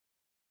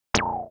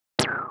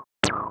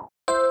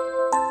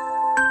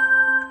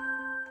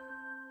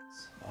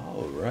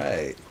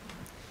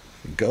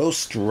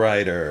Ghost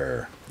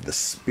Rider, the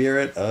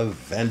Spirit of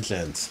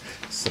Vengeance,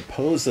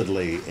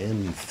 supposedly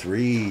in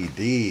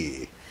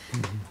 3D.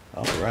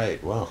 All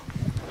right, well,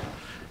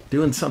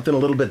 doing something a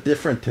little bit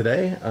different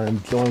today.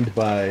 I'm joined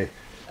by...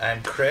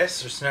 I'm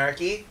Chris, or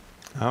Snarky.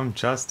 I'm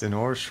Justin,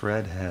 or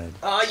Shredhead.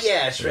 Oh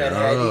yeah,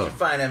 Shredhead. Oh. You can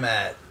find him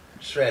at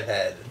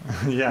Shredhead.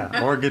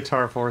 Yeah, or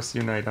Guitar Force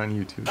Unite on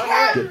YouTube.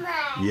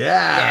 Yeah!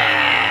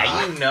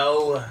 Yeah, you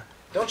know.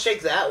 Don't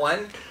shake that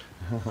one.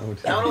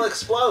 That one will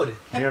explode.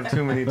 You have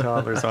too many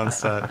toddlers on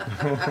set.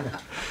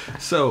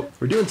 So,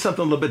 we're doing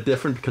something a little bit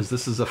different because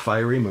this is a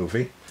fiery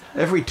movie.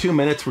 Every 2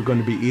 minutes, we're going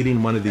to be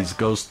eating one of these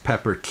ghost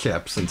pepper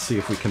chips and see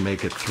if we can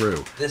make it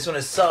through. This one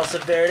is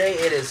salsa verde.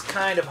 It is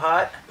kind of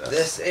hot.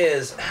 This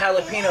is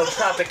jalapeno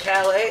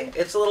tropicale.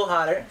 It's a little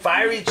hotter.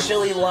 Fiery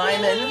chili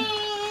lemon.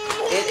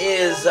 It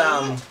is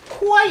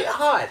quite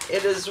hot.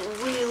 It is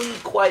really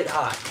quite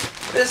hot.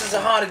 This is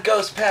a haunted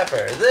ghost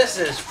pepper. This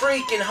is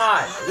freaking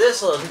hot.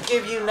 This will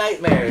give you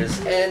nightmares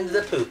and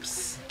the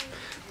poops.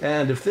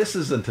 And if this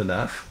isn't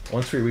enough,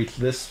 once we reach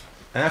this,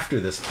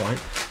 after this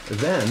point,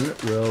 then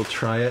we'll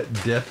try it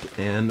dipped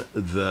in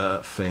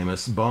the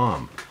famous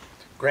bomb.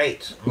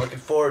 Great. I'm looking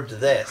forward to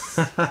this.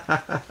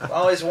 I've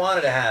always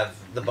wanted to have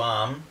the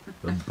bomb.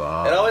 The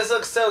bomb. It always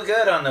looks so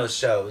good on those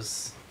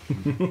shows.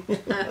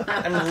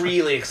 I'm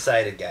really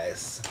excited,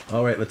 guys.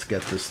 All right, let's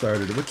get this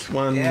started. Which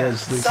one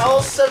was the...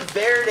 Salsa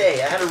verde.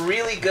 I had a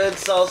really good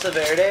salsa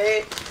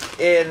verde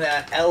in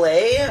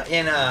L.A.,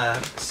 in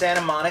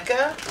Santa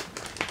Monica,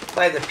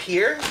 by the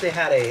pier. They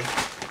had a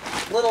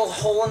little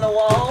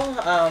hole-in-the-wall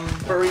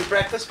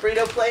breakfast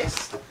burrito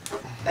place.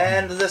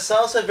 And the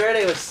salsa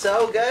verde was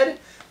so good.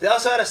 They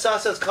also had a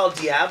sauce that's called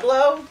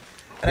Diablo.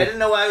 And I didn't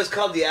know why it was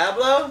called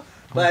Diablo,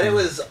 but it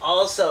was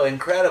also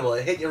incredible.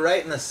 It hit you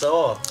right in the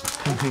soul.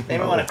 Made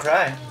me want to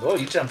cry. Oh,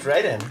 you jumped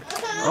right in.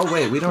 Oh,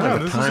 wait, we don't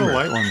have a timer. This is a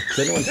light one.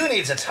 Who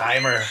needs a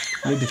timer?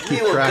 Need to keep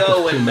We will track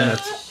go of 2 when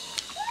minutes.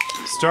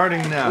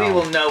 Starting now. We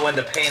will know when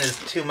the pain is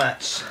too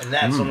much, and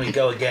that's when we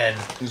go again.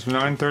 It's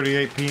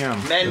 9:38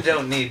 p.m. Men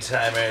don't need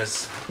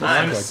timers.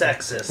 I'm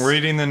sexist. We're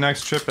eating the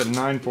next chip at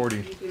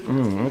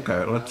 9:40.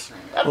 Okay, let's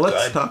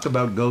good. talk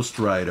about Ghost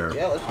Rider.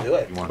 Yeah, let's do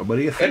it. What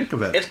do you think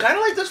of it? It's kind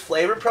of like this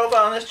flavor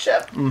profile on this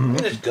chip.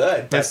 It's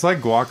good. It's like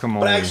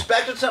guacamole. But I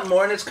expected something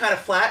more, and it's kind of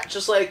flat.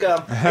 Just like,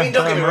 I mean,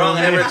 don't get me wrong,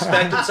 I never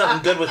expected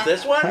something good with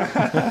this one.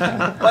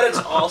 But it's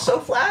also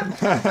flat.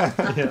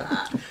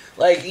 Yeah.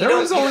 Like, There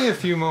was only a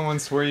few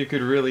moments where you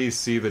could really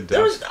see the depth.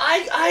 There was,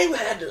 I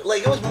had,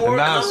 like, it was more, And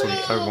that was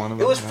one of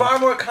them, it was yeah. far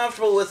more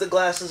comfortable with the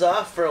glasses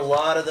off for a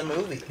lot of the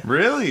movie.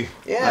 Really?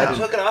 Yeah, I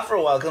took it off for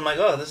a while because I'm like,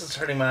 oh, this is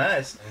hurting my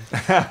eyes.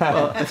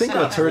 Well, I think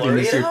what's hurting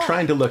blurry is at you're all.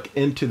 trying to look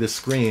into the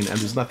screen and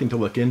there's nothing to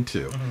look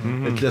into.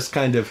 It just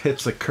kind of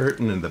hits a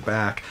curtain in the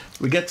back.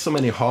 We get so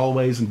many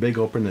hallways and big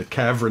open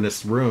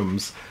cavernous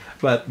rooms,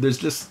 but there's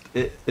just,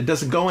 it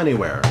doesn't go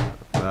anywhere.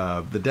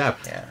 The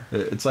depth. Yeah.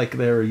 It's like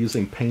they're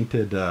using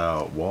painted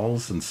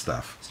walls and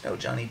stuff. There's no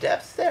Johnny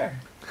Depp there.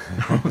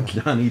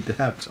 Johnny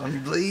Depp. Johnny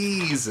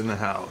Blaze in the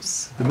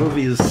house. The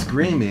movie is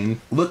screaming,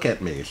 look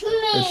at me.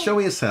 It's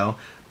showy as hell,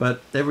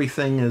 but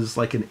everything is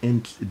like an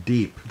inch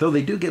deep. Though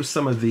they do give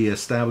some of the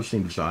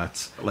establishing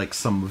shots, like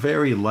some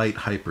very light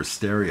hyper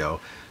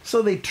stereo.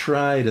 So they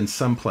tried in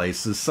some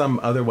places. Some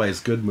otherwise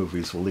good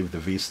movies will leave the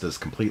vistas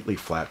completely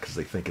flat because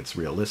they think it's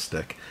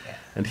realistic. Yeah.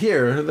 And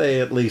here,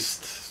 they at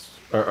least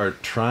are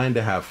trying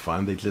to have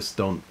fun. They just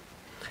don't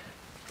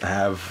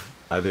have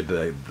either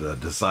the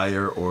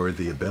desire or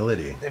the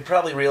ability. They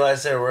probably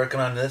realized they were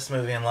working on this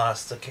movie and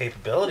lost the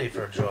capability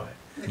for joy.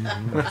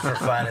 For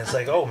fun. It's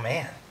like, oh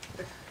man.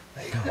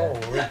 Like,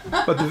 holy.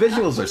 But the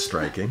visuals are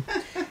striking.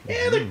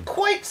 Yeah, they're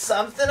quite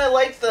something. I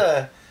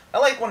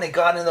like when they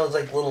got in those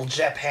like little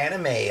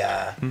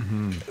Japanime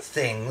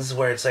things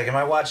where it's like, am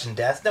I watching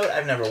Death Note?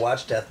 I've never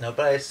watched Death Note,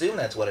 but I assume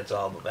that's what it's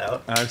all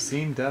about. I've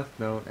seen Death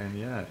Note, and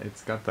yeah,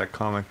 it's got that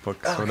comic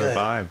book sort good. of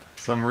vibe.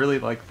 So I'm really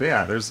like,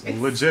 yeah, there's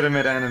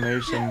legitimate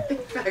animation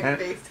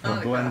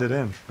and blended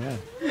in. Yeah.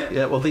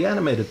 Yeah, well, the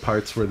animated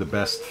parts were the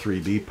best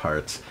 3D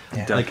parts.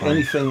 Yeah. Like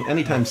Definitely.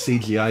 anytime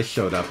CGI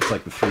showed up, it's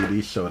like the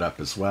 3D showed up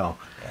as well.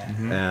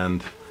 Yeah.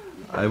 And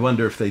I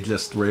wonder if they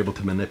just were able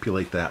to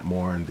manipulate that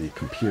more in the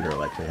computer,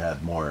 like they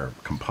had more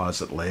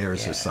composite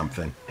layers or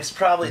something. It's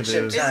probably It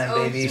chip is. time,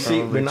 baby. See,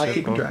 Probably we're not chip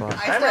keeping both track.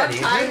 off.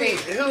 I'm ready.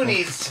 Who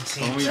needs to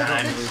teach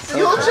time?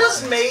 You'll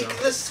just make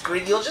the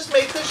screen. You'll just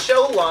make the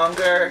show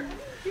longer,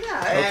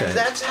 Yeah. and Okay.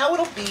 that's how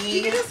it'll You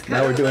be. can just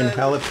Now we're doing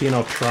cut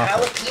jalapeno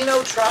tropical.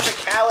 Jalapeno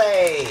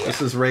tropicale.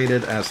 This is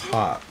rated as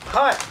hot.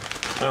 Hot.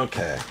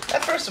 Okay.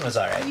 That first one was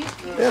alright.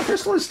 Yeah,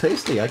 first one was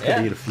tasty. I could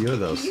Yeah. eat a few of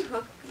those. You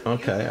hook.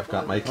 Okay, I've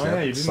got my chip. Oh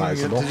yeah, you didn't even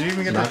Sizable. get, did you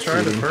even get Not to try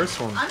the cheating.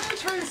 first one? I'm gonna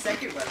try the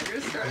second one. I'm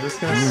gonna start. I'm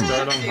just gonna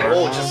start on hard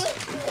Oh, one. just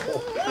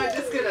I'm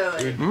just gonna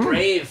like.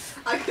 brave.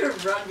 I'm gonna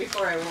run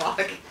before I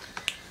walk.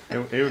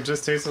 It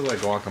just tasted like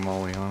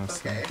guacamole,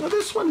 honestly. Okay. Well,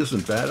 this one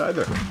isn't bad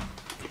either.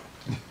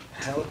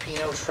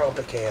 Jalapeno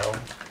tropicale.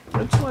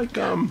 It's like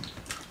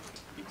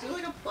Do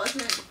like a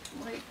pleasant,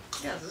 like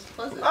yeah, this is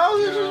pleasant. Oh,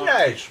 this is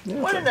nice. Yeah,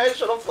 What a it's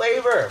nice little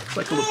flavor. It's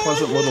like a little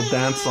pleasant little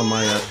dance on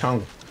my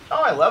tongue.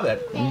 Oh, I love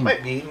it.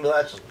 Might be, but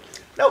that's...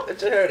 Nope,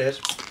 here it is.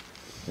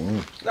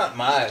 Not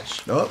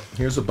much. Oh,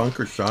 here's a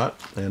bunker shot,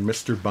 and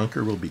Mr.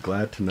 Bunker will be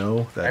glad to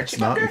know that Archie it's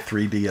not in Bunker?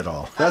 3D at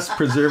all. Thus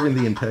preserving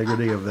the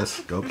integrity of this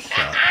scope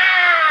shot.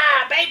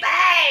 Ah,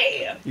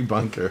 baby! Archie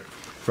Bunker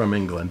from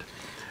England.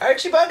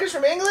 Archie Bunker's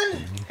from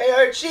England? Hey,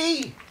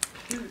 Archie!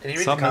 Did you read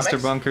What's up, the comics?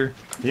 Mr. Bunker?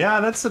 Yeah,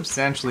 that's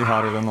substantially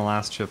hotter than the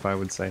last chip, I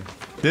would say.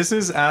 This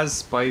is as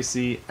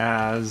spicy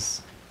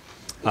as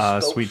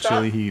Scope Sweet shot?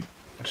 Chili Heat.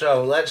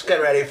 So let's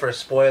get ready for a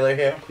spoiler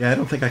here. Yeah, I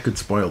don't think I could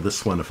spoil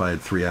this one if I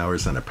had 3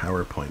 hours and a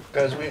PowerPoint.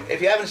 Because if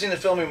you haven't seen the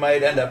film, we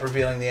might end up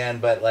revealing the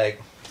end, but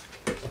like,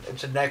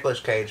 it's a Nicolas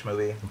Cage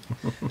movie.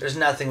 There's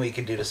nothing we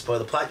could do to spoil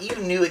the plot. You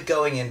knew it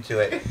going into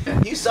it.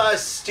 You saw a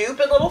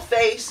stupid little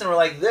face and were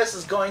like, this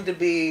is going to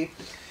be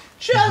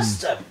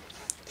just a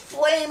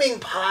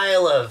flaming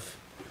pile of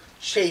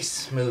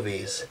chase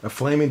movies. A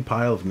flaming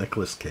pile of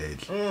Nicolas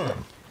Cage.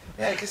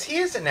 Yeah, because he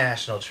is a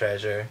national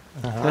treasure.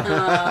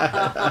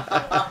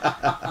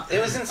 It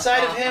was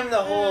inside of him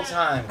the whole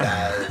time,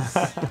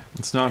 guys.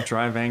 It's not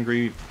Drive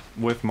Angry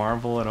with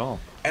Marvel at all.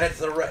 And it's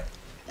the right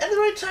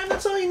time.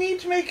 That's all you need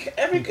to make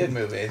every good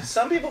movie.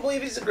 Some people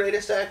believe he's the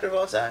greatest actor of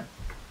all time.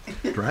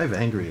 Drive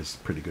Angry is a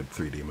pretty good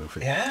 3D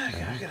movie.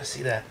 Yeah, I gotta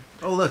see that.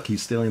 Oh, look,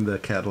 he's stealing the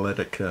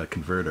catalytic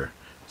converter.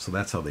 So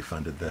that's how they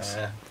funded this.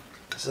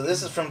 So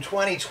this is from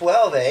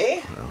 2012,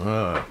 eh?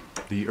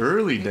 The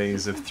early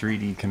days of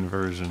 3D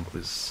conversion.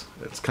 It's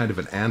kind of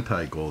an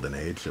anti-golden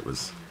age. It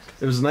was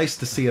nice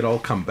to see it all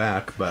come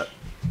back, but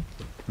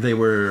they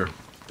were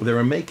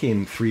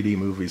making 3D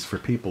movies for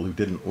people who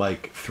didn't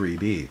like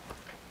 3D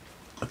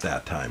at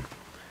that time.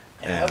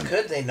 How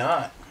could they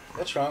not?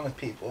 What's wrong with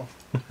people?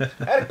 I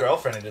had a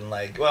girlfriend who didn't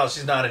like... Well,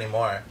 she's not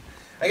anymore.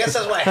 I guess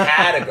that's why I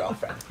had a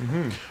girlfriend.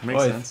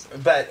 Makes sense.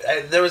 But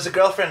there was a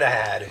girlfriend I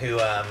had who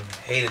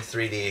hated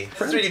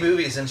 3D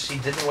movies, and she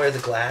didn't wear the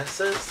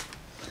glasses.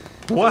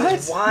 What? It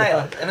was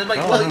wild. And I'm like,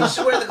 well, you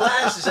should wear the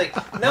glasses. She's like,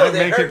 no, Might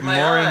they make hurt it my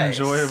more eyes.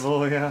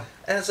 enjoyable, yeah.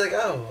 And it's like,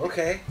 oh,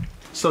 okay.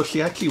 So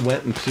she actually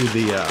went into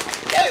the Yeah,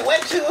 we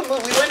went to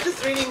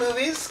 3D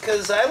movies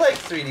because I like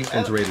 3D.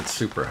 one's rated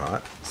super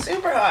hot,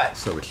 Super hot.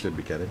 so it should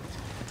be getting.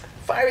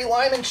 Fiery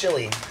lime and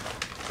chili.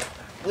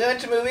 We went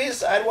to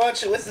movies. I'd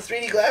watch it with the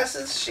 3D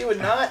glasses. She would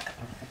not.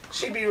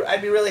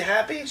 I'd be really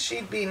happy.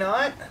 She'd be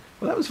not.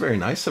 Well, that was very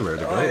nice of her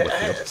to go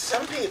with you.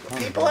 Some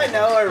people I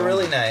know are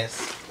really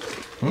nice.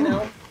 You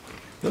know.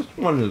 This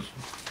one is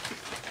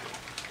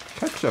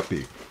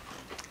ketchup-y.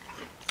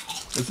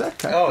 Is that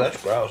ketchup? Oh,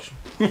 that's gross.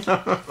 Is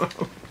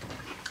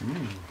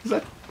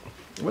that...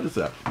 What is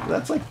that?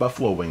 That's like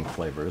buffalo wing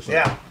flavor, isn't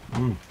Yeah.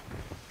 it?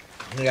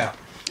 Yeah.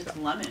 It's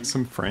lemon.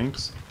 Some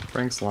Frank's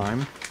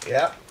lime.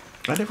 Yeah.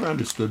 I never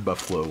understood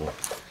buffalo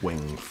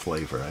wing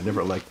flavor. I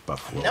never liked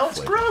buffalo No, it's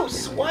flavor.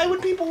 gross. Why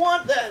would people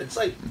want that? It's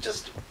like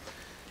just...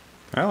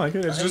 I like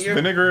it. It's just you're-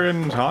 vinegar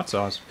and hot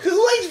sauce. Who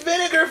likes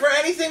vinegar for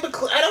anything but...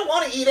 I don't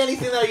want to eat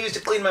anything that I use to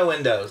clean my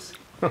windows.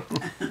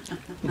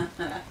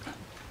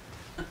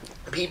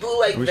 People who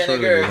like We sort of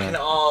vinegar do that. can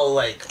all,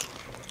 like...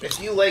 If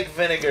you like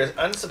vinegar,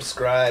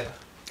 unsubscribe.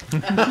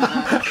 Leave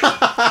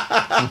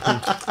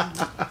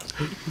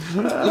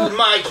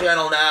my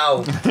channel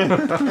now.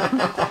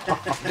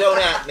 Don't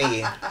at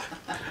me.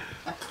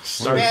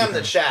 Spam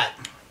the chat.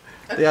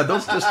 Yeah,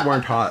 those just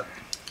weren't hot.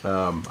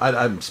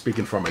 I'm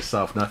speaking for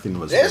myself. Nothing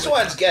was. This really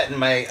one's getting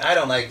my... I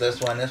don't like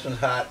this one. This one's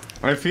hot.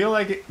 I feel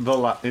like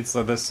it's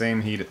the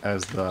same heat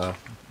as the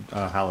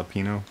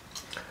jalapeno.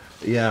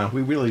 Yeah,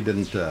 we really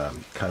didn't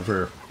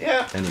cover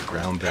Yeah. any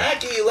ground there.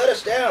 Packy, you let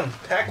us down.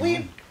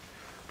 Packweed?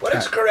 What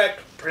is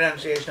correct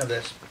pronunciation of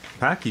this?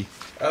 Packy.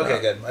 Okay,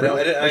 good. I Actually,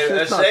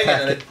 was it's not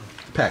saying it.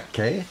 Pack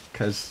K,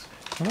 because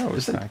Oh,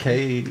 it's isn't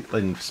Packy. K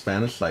in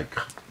Spanish like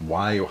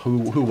why, who,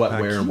 what,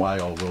 where, and why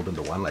all rolled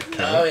into one? Like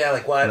K? Oh, yeah,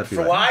 like what? That'd be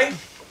For like- why?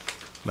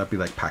 That'd be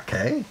like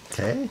Paquet?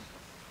 K?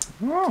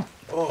 Oh.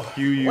 Oh.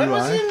 Q-U-I? When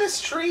was he in this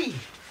tree?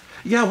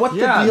 Yeah, what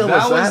Yeah, the deal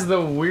that was was that?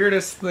 the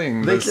weirdest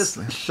thing. They This-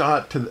 just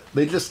shot to.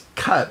 They just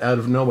cut out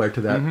of nowhere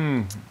to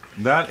that.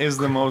 That is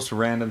the most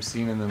random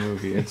scene in the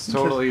movie. It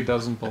totally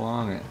doesn't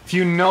belong. If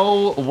you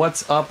know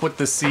what's up with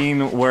the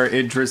scene where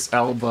Idris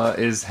Elba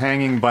is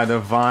hanging by the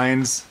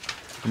vines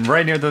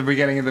right near the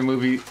beginning of the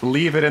movie,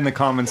 leave it in the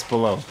comments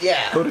below.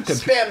 Yeah. Go to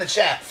Spam the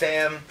chat,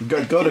 fam.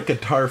 Go to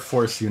Guitar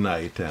Force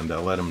Unite and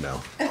let them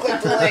know.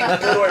 Click the link.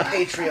 Go to our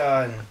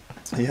Patreon.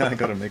 Yeah, I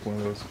gotta make one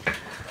of those.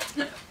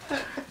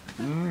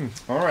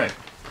 All right.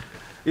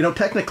 You know,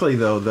 technically,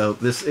 though,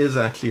 this is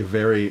actually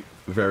very,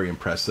 very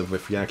impressive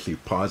if you actually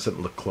pause it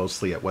and look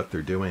closely at what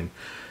they're doing.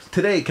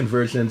 Today,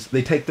 conversions,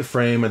 they take the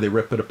frame and they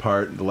rip it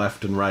apart, the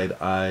left and right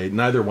eye.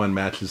 Neither one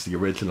matches the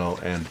original,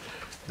 and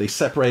they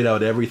separate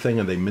out everything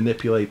and they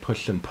manipulate,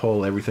 push and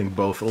pull everything,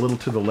 both a little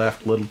to the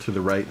left, a little to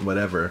the right, and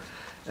whatever,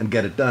 and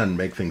get it done,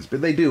 make things.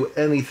 But they do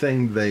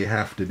anything they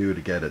have to do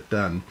to get it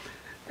done.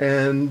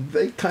 And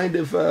they kind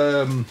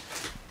of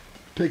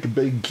take a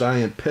big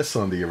giant piss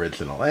on the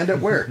original, and it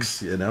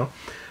works, you know.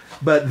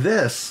 But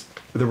this,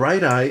 the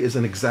right eye is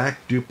an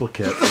exact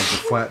duplicate of the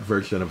flat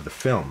version of the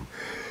film.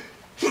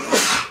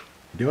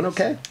 Doing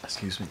okay?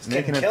 Excuse me. Getting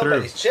Making it killed by through.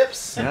 these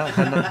chips. Yeah,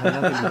 had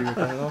nothing to do with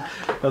that at all.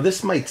 Now,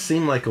 this might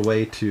seem like a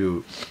way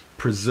to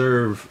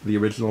preserve the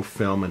original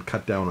film and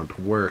cut down on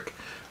work,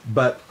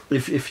 but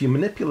if you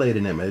manipulate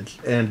an image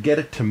and get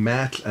it to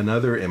match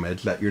another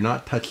image that you're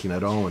not touching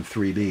at all in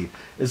 3D,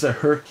 is a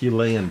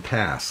Herculean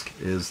task,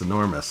 is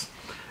enormous.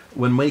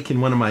 When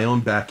making one of my own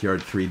backyard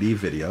 3D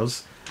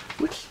videos,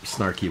 which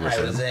Snarky was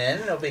I was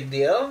in, no big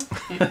deal.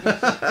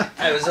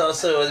 I was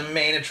also the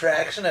main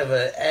attraction of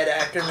a Ed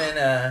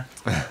Ackerman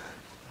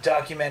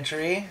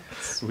documentary.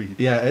 Sweet.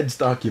 Yeah, Ed's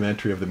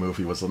documentary of the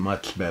movie was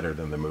much better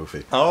than the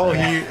movie. Oh,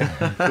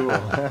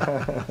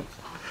 cool.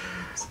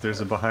 So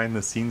there's a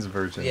behind-the-scenes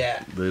version.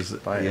 Yeah.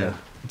 Yeah.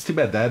 It's too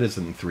bad that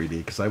isn't in 3D,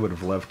 because I would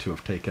have loved to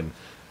have taken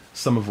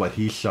some of what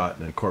he shot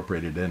and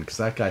incorporated in, because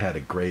that guy had a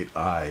great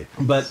eye.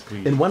 But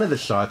Sweet. in one of the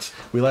shots,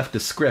 we left a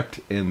script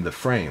in the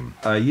frame.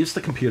 I used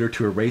the computer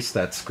to erase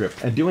that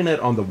script, and doing it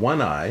on the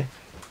one eye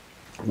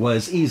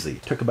was easy.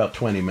 It took about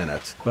 20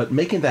 minutes. But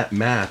making that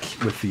match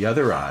with the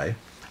other eye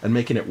and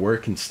making it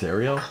work in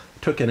stereo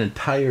took an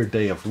entire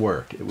day of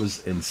work. It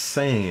was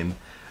insane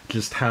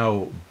just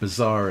how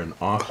bizarre and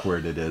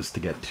awkward it is to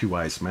get two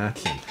eyes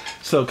matching.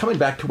 So coming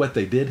back to what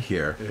they did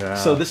here, Yeah.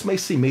 so this may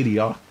seem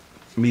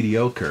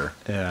mediocre,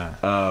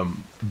 Yeah.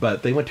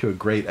 but they went to a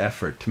great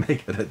effort to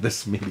make it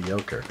this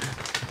mediocre.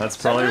 That's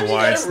probably Sometimes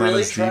why you it's gotta not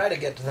really as deep. try to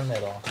get to the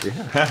middle.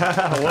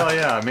 Well,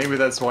 yeah, maybe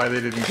that's why they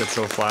didn't get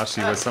so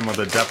flashy with some of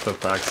the depth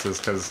effects, is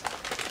because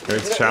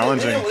it's They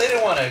challenging.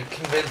 didn't want to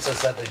convince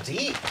us that they're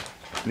deep.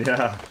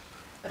 Yeah.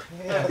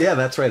 Yeah,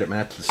 that's right. It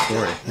matched the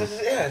story.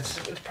 Yeah, it's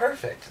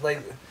perfect.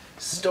 Like,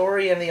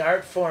 story and the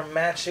art form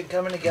matching,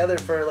 coming together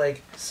for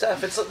like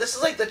stuff. This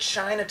is like the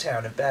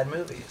Chinatown of bad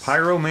movies.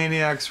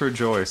 Pyromaniacs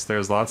rejoice.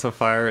 There's lots of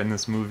fire in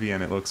this movie,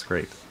 and it looks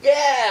great.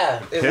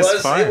 Yeah, Piss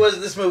fire.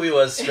 This movie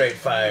was straight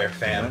fire,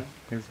 fam.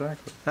 Yeah,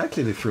 exactly.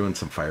 Actually, they threw in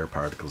some fire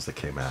particles that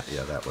came out.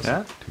 Yeah, that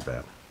wasn't Yeah? too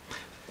bad.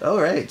 All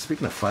right,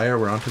 speaking of fire,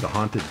 we're on to the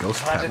haunted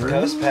ghost Haunted pepper.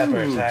 ghost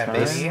pepper Ooh, time, time.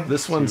 baby.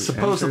 This one To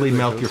supposedly enter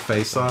the melt your ghost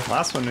face off.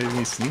 Last one made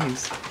me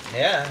sneeze.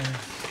 Yeah.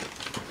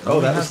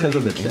 Oh, that was hasn't because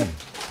of the even chip.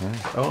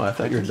 Yeah. Oh, I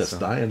thought you were think just so.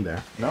 dying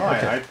there. No,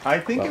 Okay. I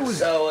think it was.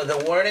 So the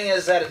warning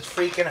is that it's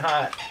freaking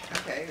hot.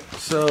 Okay.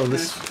 So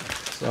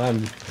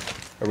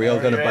are we all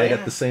Are going to we bite ready?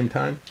 at the same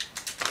time?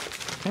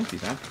 Can't be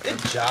that. Good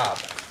job.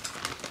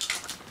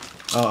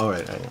 Oh, all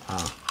right.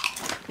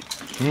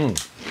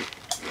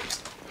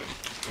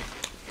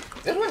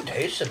 This one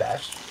tastes the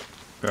best.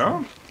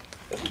 Yeah.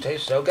 This one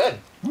tastes so good.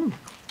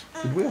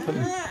 Did we open?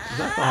 Is that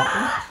the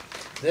hot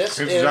This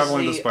It's is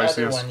definitely the the other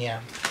spiciest. one, yeah.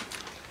 one?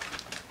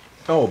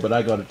 Oh, but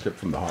I got a tip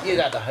from the hot You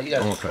one. got the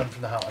Okay. one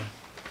from the hot one.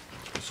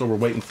 So we're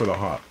waiting for the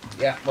hot.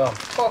 Yeah. Well.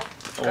 Oh.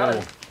 got Oh,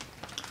 it.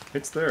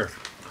 it's there.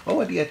 Oh,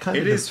 it kind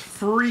of It is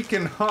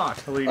freaking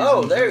hot, ladies.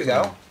 Oh, and there you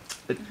gentlemen.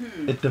 go.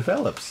 it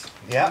develops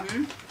Yeah.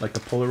 like a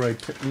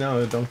Polaroid.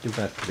 No, don't give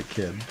that to the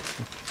kid.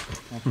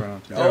 I'll try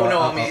not to. Oh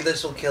no, me.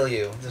 This will kill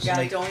you. This will Yeah,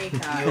 make don't eat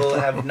that. you will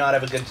not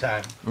have a good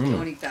time.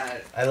 Don't eat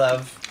that. I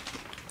love.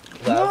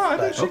 No, I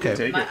but- think she Okay. can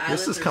take My it.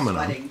 eyelids is are coming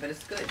on. sweating, but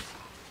it's good.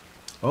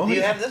 Oh, Do you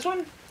yeah. have this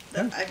one?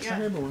 Yeah.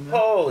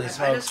 Holy I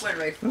smokes! just went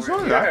right for It's it. not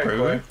You're that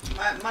hardcore.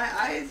 crazy. My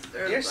eyes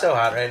are. You're so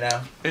hot right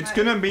now. It's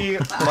gonna be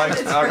like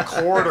a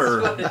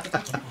quarter of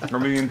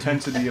the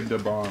intensity of the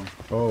bomb.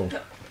 Oh,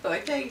 Oh,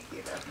 thanks,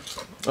 you.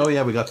 oh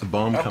yeah, we got the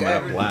bomb coming Okay.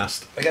 up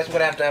last. I guess I'm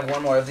gonna have to have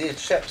one more of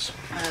these chips.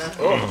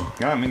 Oh,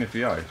 Yeah, I mean, if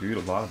you eat a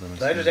lot of them.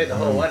 so I just ate the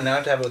whole one. Now I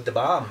have to have it with the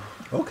bomb.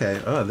 Okay.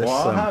 Oh, this.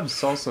 Well, I'll have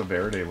salsa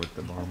verde with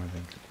the bomb, I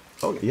think.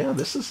 Oh yeah,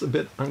 this is a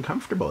bit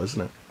uncomfortable,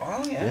 isn't it?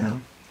 Oh yeah. Yeah.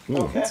 Ooh.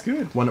 Okay. It's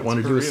good. Want to It's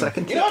do for a real.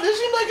 second? You know, this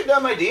seemed like a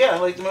dumb idea. I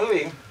like the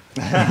movie.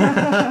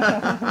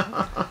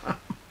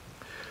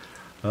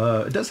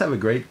 It does have a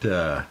great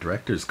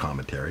director's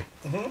commentary.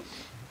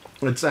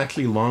 It's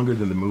actually longer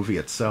than the movie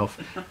itself,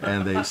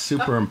 and they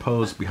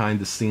superimpose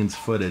behind-the-scenes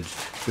footage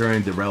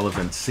during the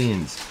relevant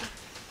scenes.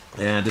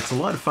 And it's a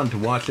lot of fun to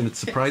watch, and it's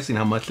surprising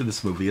how much of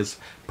this movie is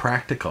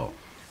practical.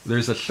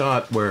 There's a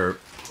shot where,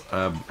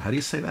 how do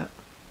you say that?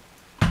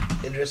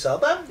 Idris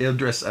Elba?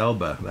 Idris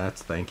Elba,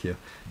 thank you.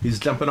 He's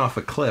jumping off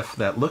a cliff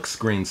that looks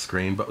green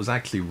screen, but was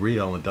actually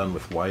real and done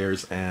with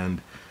wires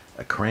and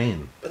a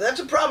crane. But that's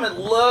a problem. It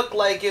looked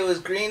like it was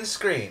green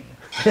screen.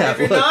 Yeah, If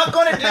you're look. not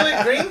going to do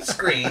it green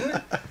screen,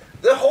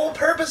 the whole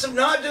purpose of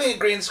not doing it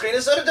green screen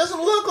is that it doesn't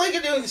look like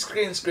you're doing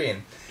green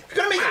screen. If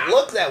you're going to make it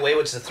look that way,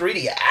 which the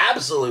 3D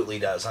absolutely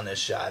does on this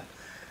shot,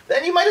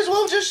 then you might as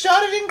well have just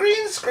shot it in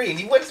green screen.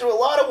 You went through a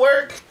lot of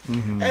work,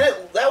 and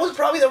that was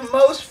probably the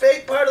most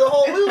fake part of the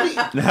whole movie.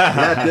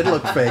 Yeah, it did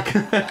look fake.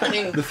 I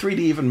mean, The 3D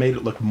even made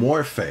it look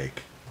more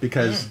fake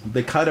because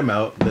they cut him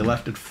out, they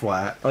left it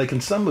flat. Like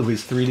in some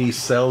movies, 3D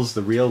sells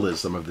the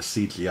realism of the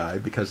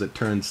CGI because it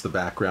turns the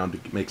background,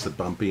 it makes it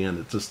bumpy, and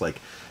it's just like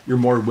you're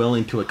more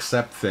willing to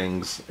accept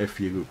things if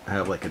you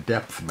have like a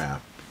depth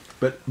map.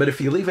 But if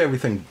you leave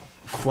everything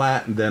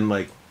flat and then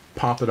like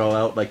pop it all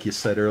out like you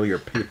said earlier,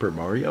 Paper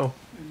Mario,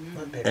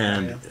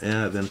 and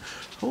yeah, then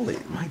holy,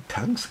 my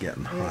tongue's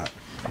getting hot.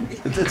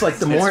 It's like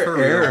the more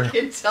for air. I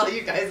can tell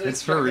you guys are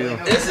It's for real.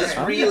 struggling over This is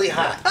there. really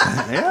hot.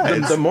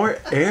 Yeah, The more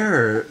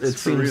air, it for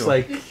seems real.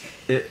 like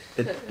it.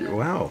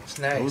 Wow. It's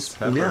nice. Ghost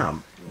pepper. Yeah.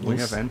 We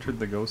have entered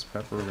the ghost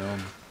pepper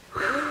realm.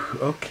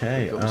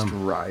 Okay. Ghost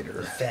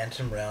rider.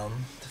 Phantom Realm.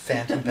 The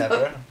Phantom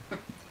Pepper.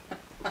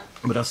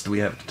 What else do we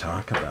have to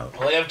talk about?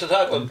 Well, we have to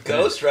talk about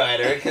Ghost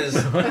Rider, because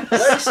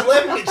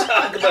let me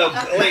talk about,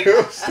 like,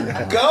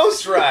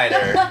 Ghost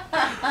Rider.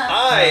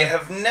 I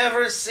have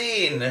never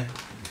seen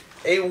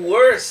a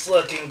worse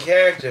looking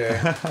character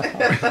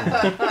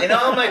in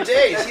all my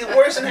days. He's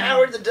worse than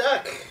Howard the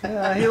Duck.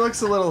 Yeah, he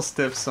looks a little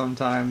stiff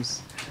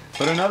sometimes.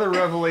 But another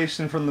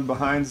revelation from the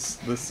behind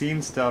the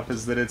scenes stuff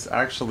is that it's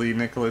actually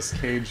Nicolas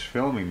Cage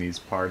filming these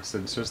parts.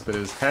 It's just that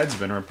his head's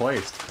been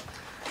replaced.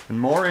 And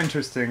more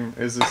interesting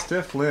is the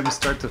stiff limbs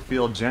start to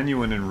feel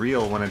genuine and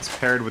real when it's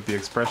paired with the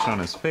expression on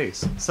his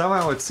face.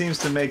 Somehow it seems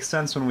to make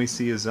sense when we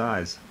see his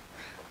eyes.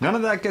 None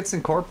of that gets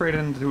incorporated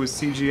into his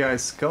CGI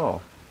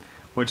skull,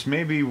 which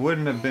maybe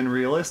wouldn't have been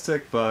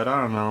realistic, but I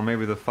don't know,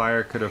 maybe the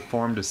fire could have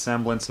formed a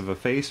semblance of a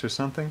face or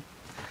something.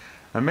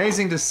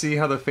 Amazing to see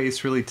how the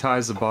face really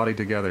ties the body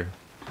together.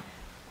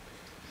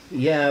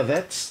 Yeah,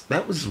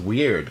 that was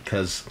weird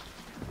because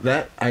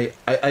that I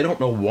don't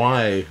know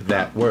why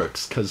that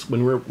works because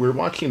when we're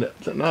watching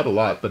it, not a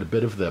lot, but a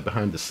bit of the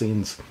behind the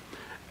scenes,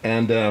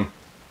 and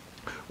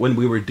when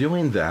we were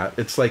doing that,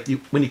 it's like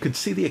when you could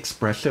see the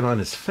expression on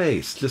his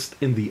face, just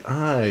in the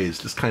eyes,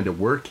 just kind of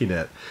working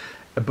it,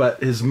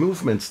 but his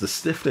movements, the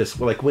stiffness,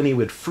 well, like when he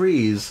would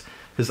freeze,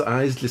 his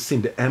eyes just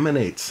seemed to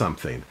emanate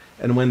something,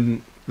 and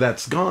when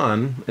that's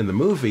gone in the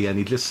movie, and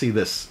you just see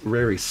this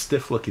very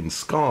stiff-looking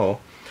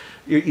skull.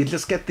 You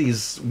just get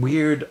these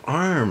weird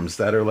arms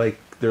that are like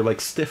they're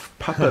like stiff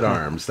puppet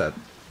arms that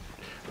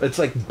it's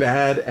like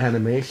bad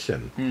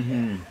animation,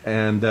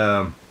 and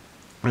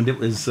it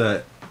was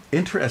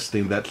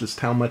interesting that just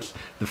how much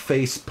the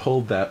face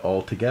pulled that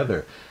all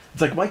together.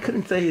 It's like why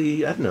couldn't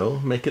they I don't know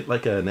make it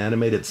like an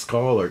animated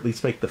skull or at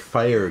least make the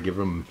fire give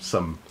him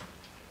some.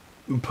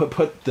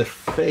 Put the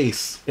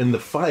face in the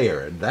fire,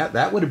 and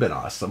that would have been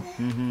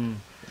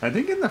awesome. I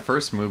think in the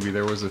first movie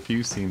there was a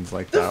few scenes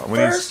like The that.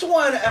 first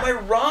one, am I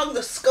wrong?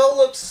 The skull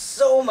looks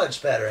so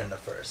much better in the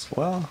first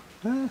one.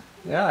 Well,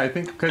 yeah, I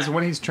think because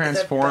when he's Is that bad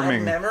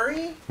transforming,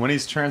 memory?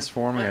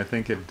 I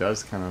think it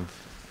does kind of,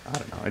 I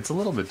don't know, it's a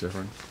little bit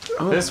different.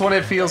 This one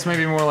it feels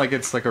maybe more like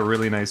it's like a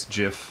really nice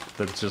GIF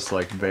that's just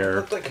like It there.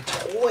 looked like a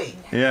toy.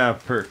 Yeah,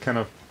 kind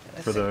of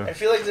for I the.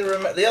 feel like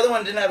the other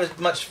one didn't have as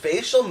much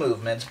facial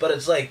movements, but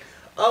it's like,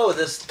 oh,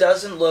 this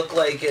doesn't look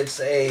like it's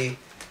an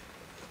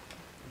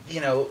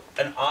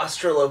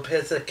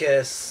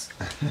Australopithecus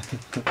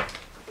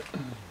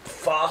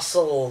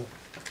fossil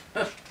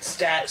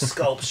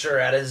sculpture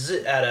at a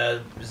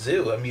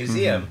zoo, a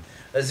museum,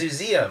 a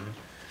zooseum.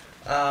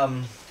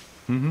 I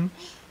don't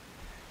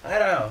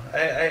know.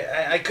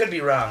 I could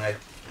be wrong.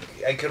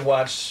 I could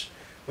watch.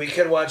 We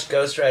could watch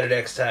Ghost Rider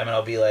next time, and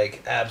I'll be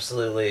like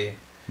absolutely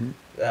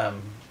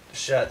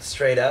shut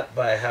straight up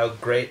by how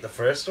great the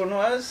first one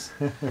was.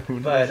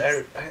 But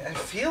I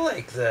feel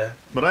like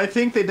But I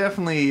think they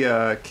definitely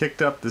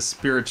kicked up the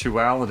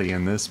spirituality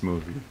in this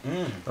movie.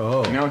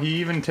 Oh, You know, he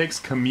even takes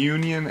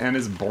communion and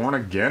is born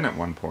again at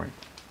one point.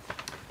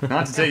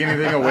 Not to take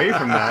anything away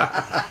from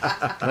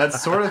that. That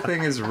sort of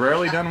thing is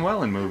rarely done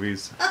well in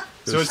movies.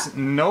 So it's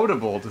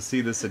notable to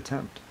see this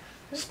attempt.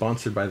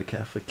 sponsored by the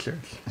Catholic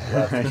Church.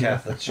 love the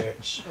Catholic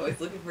Church. Always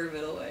looking for a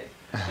middle way.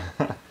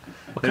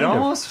 It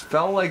almost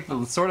felt like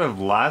the sort of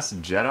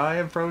Last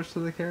Jedi approach to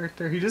the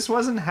character. He just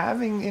wasn't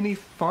having any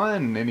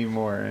fun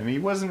anymore, and he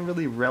wasn't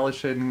really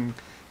relishing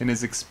in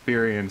his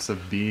experience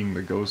of being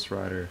the Ghost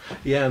Rider.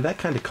 Yeah, and that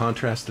kind of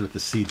contrasted with the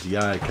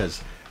CGI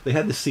because they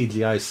had the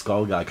CGI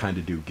skull guy kind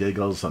of do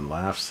giggles and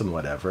laughs and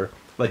whatever,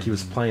 like he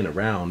was playing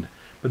around.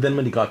 But then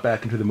when he got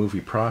back into the movie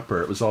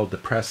proper, it was all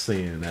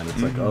depressing, and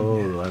it's like,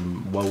 oh,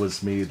 woe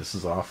is me, this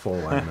is awful.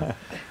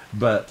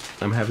 But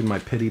I'm having my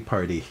pity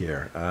party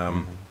here.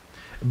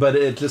 But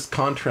it just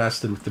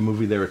contrasted with the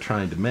movie they were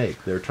trying to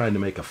make. They were trying to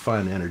make a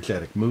fun,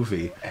 energetic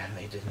movie. And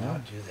they did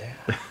not do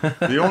that.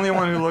 The only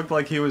one who looked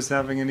like he was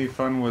having any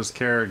fun was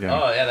Kerrigan.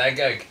 Oh yeah, that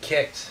guy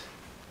kicked.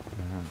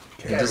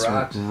 He Guy just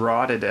rocked.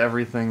 rotted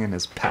everything in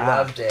his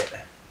path. Loved it.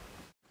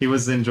 He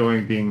was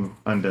enjoying being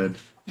undead.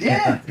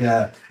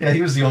 Yeah,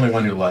 He was the only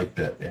one who liked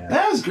it. Yeah.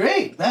 that was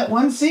great. That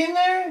one scene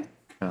there,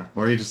 Yeah.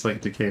 Or he just like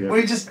decayed where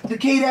he just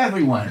decayed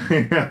everyone.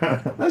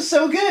 That was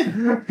so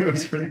good. It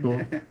was pretty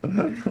cool.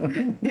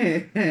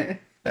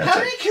 How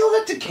did he kill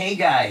that decay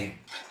guy?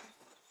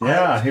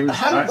 Yeah, he was.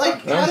 How did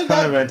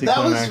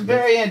that was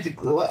very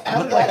anticlimactic.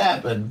 How did that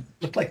happen?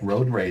 Looked like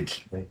road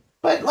rage to me.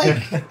 But like,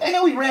 I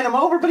know he ran him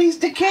over, but he's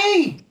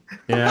decay.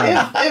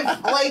 Yeah.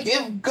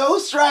 If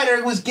Ghost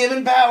Rider was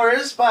given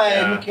powers by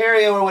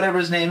Macario or whatever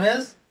his name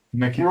is,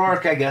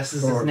 Rourke, I guess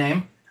is his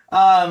name.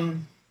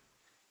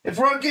 If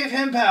Rourke gave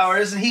him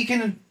powers and he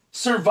can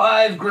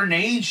survive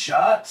grenade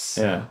shots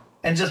and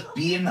just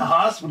be in the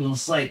hospital in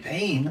slight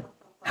pain,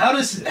 how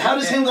does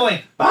him going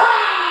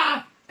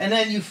and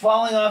then you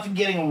falling off and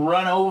getting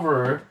run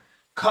over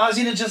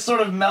causing it to just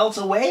sort of melt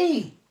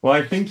away. Well,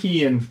 I think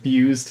he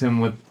infused him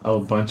with a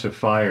bunch of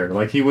fire.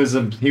 Like he was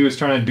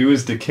trying to do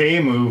his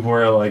decay move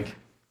where like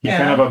he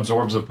kind of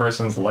absorbs a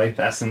person's life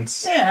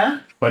essence. Yeah.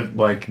 But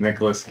like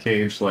Nicolas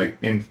Cage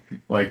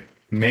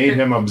made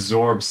him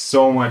absorb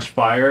so much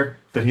fire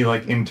that he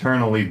like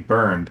internally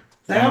burned.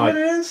 Is that what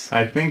it is?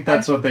 I think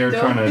that's what they were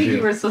trying to do.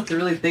 You were supposed to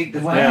really think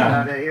this Wow.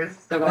 about it. You're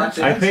so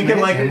watching. I think it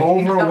like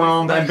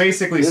overwhelmed and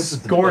basically This is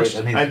the scorched.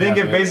 debate that needs I to think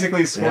it happen.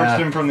 basically scorched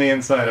him from the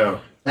inside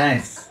out.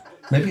 Nice.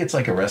 Maybe it's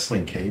like a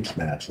wrestling cage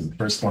match, and the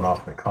first one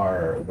off the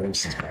car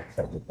versus back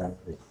up with that.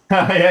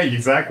 Yeah,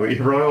 exactly.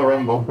 Royal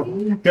Rumble.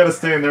 Gotta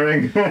stay in the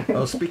ring.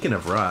 Oh, speaking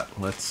of rot,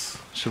 let's.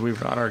 Should we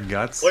rot our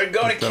guts? We're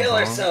going to with the kill bomb?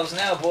 ourselves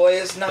now,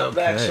 boys. Not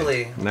Okay.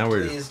 actually. Now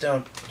we're- Please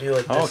don't do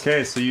it.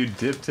 Okay, so you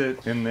dipped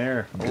it in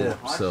there. Dip.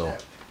 So,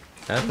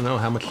 I don't know,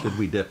 how much did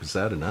we dip? Is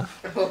that enough?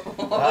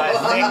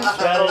 I think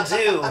that'll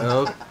do.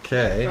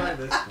 Okay. Try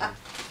this one.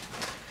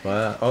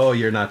 Well, oh,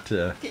 you're not. Can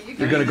you You're give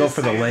gonna me go the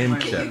for the same lame one?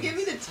 Can you chip. give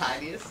me the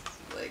tiniest?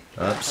 Like.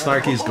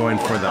 Snarky's going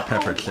for the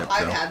pepper chip,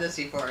 I've though. had this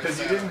before. Because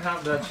you so- didn't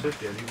have that chip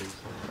yet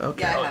either.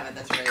 Okay. Yeah, I haven't.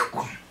 That's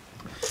right.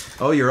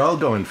 Oh, you're all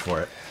going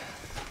for it.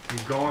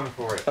 You're going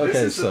for it. Okay,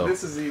 this so-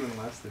 this is even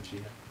less than she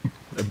had.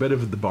 A bit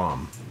of the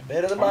bomb.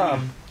 Bit of the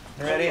bomb.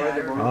 Ready?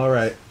 All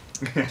right.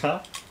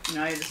 Yeah.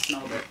 No, I just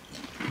smelled it.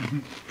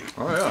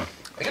 Oh yeah.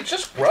 Like, it's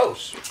just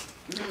gross.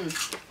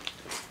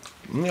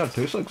 Yeah, it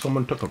tastes like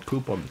someone took a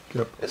poop on the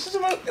chip. This is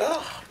about.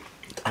 Ugh.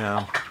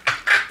 Yeah.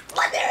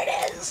 But there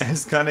it is.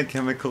 It's kind of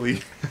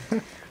chemically.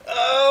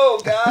 Oh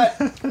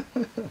God.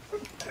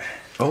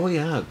 Oh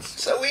yeah,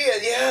 it's So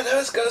weird. Yeah, that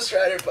was Ghost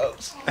Rider,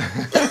 folks.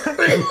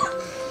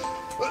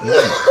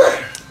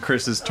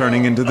 Chris is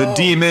turning into the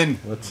demon.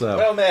 what's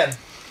Oh man.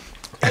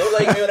 Look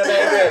like me when I'm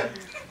angry.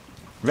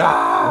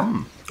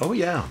 Ah! Oh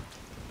yeah.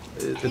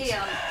 Hey, It's want to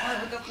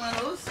hook up one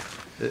of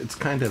those? it's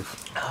kind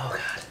of Oh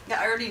God.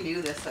 Yeah, I already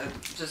knew this. So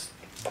just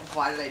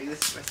why did I do this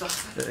to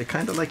myself? it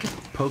kind of like it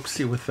pokes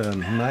you with a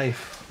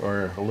knife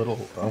or a little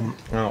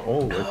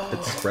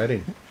it's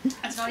spreading.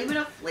 It's not even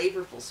a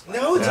flavorful spice.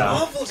 No, it's Yeah.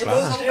 awful. It's the Wow.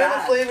 most So terrible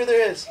bad. flavor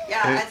there is.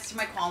 Yeah, It- that's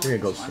my qualm Here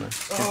with goes this one.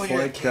 Snarky. Oh, It's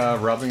you're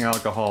like rubbing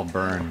alcohol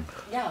burn.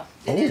 Yeah,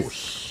 it Oh is.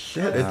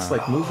 shit! It's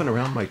like moving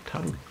around my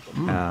tongue.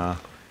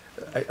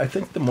 I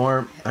think the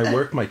more I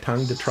work my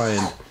tongue to try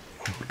and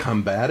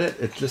combat it,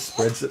 it just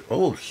spreads it.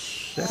 Oh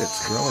shit!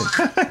 It's growing.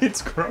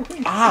 It's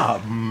growing.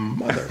 Ah,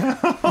 mother.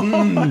 How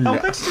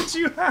much did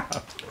you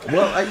have?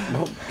 Well,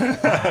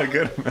 A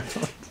good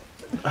amount.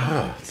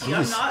 See,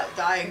 I'm not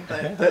dying,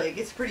 but like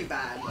it's pretty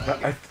bad.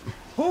 Like,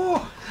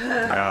 oh,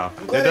 Yeah.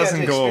 It glad I doesn't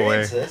got to go away.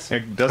 experience this.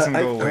 It doesn't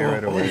go away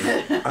right away.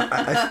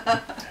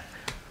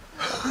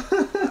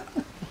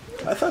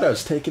 I thought I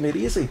was taking it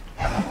easy.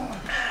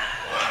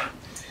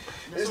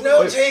 There's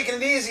no taking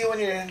it easy when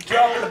you're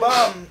dropping the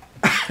bomb.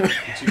 Did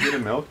you get a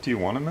milk? Do you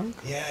want a milk?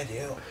 Yeah, I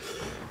do.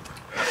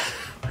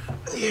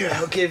 Here,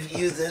 I'll give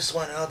you this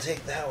one. I'll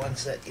take that one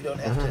so that you don't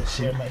have to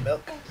share my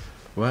milk.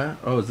 What?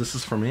 Oh, this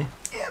is for me?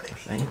 Yeah, baby.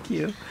 Thank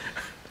you.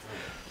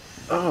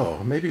 Oh,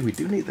 maybe we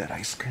do need that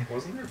ice cream.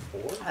 Wasn't there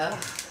 4?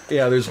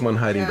 Yeah, there's one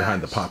hiding Yeah.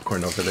 behind the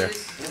popcorn over there.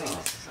 just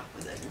stop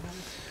with it.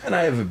 And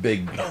I have a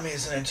big. I'm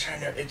using a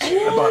turner. It's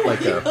I bought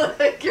like a.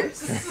 Like you're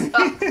so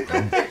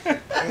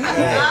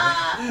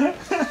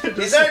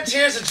These aren't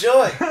tears of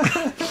joy.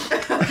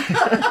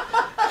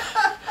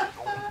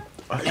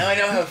 Now I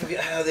know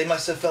how they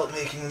must have felt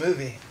making the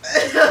movie.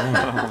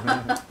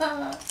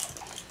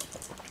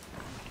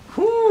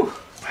 Whew.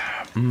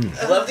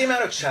 I love the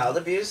amount of child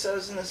abuse that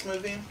was in this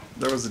movie.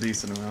 There was a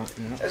decent amount.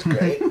 Yeah. That's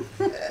great.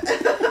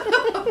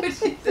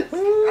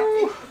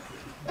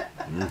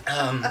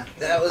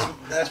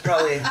 That's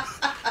probably.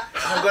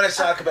 I'm going to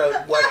talk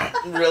about what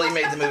really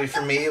made the movie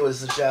for me. It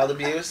was the child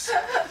abuse,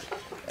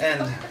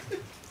 and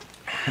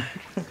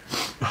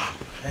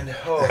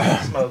holy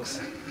smokes.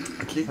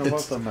 How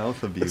about the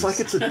mouth abuse? It's like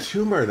it's a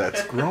tumor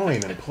that's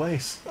growing in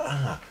place.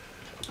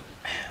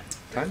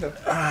 kind of.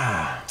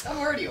 I'm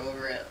already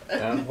over it.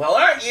 Yeah. Well,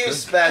 aren't you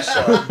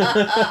special?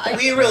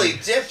 We really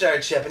dipped our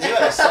chip, and you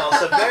had a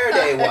salsa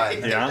verde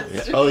one. Yeah.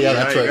 Oh yeah,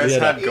 that's you right. guys Yeah,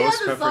 had that- You ghost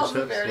had the pepper salsa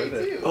chips verde with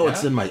it. too. Oh,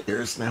 it's in my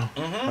ears now.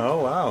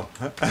 Oh wow.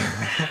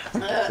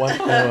 What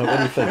do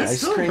you think? It's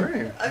Ice still cream?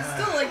 great. I'm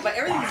still like, my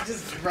everything's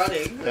just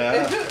running.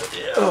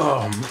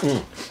 Oh,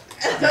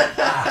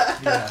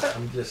 yeah,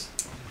 I'm just.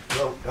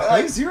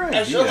 Nice, your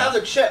I still idea. have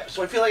the chip,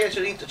 so I feel like I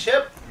should eat the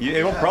chip.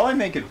 It will probably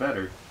make it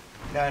better.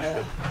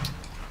 Yeah.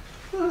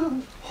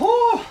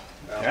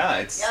 Yeah,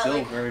 it's Yeah, still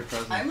like, very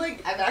present. I'm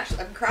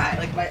crying.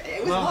 Like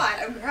it was hot.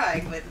 I'm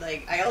crying, but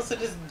like I also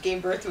just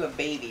gave birth to a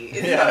baby.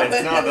 Yeah,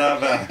 it's not that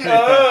bad.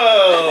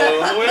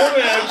 Oh,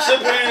 women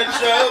anticipating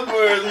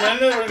childbirth. Men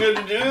never get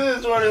to do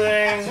this sort of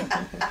thing.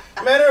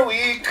 Men are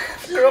weak.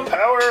 Girl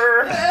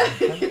power.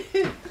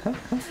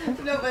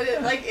 No, but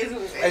it like is.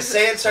 I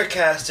say it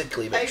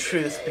sarcastically, but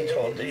truth be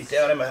told, deep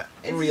down, I'm a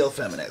real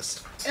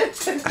feminist. Don't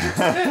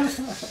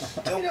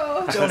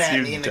As at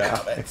you me in the die.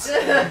 comments.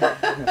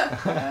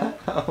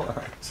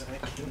 So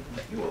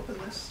you open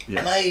this?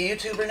 Yes. Am I a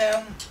YouTuber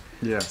now?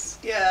 Yes.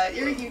 Yeah,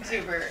 you're a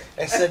YouTuber.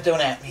 I said don't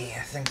at me.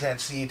 I think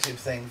that's the YouTube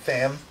thing,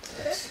 fam.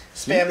 You've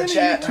Spam the been a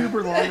chat.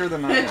 YouTuber longer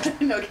than I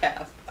am. No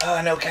cap.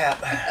 Oh, no cap.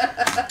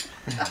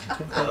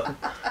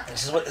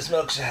 This is what this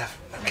milk's have.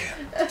 No cap.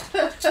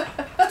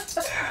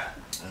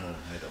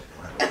 I don't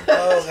know.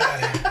 Oh,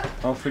 God.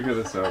 I'll figure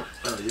this out.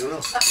 Oh, you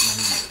will?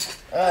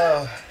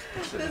 Oh.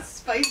 This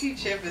spicy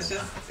chip is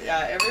just,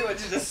 yeah,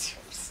 everyone's just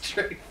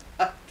straight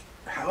fucked.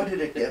 How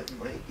did it get in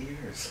my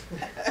ears?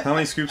 How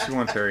many scoops do you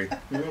want, Terry?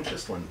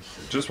 Just one.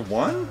 Just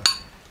one?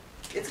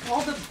 It's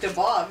called the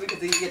bomb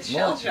because you get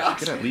shell Well, shocked.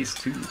 get at least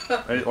 2.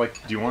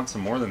 Like, do you want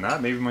some more than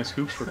that? Maybe my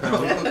scoops were kind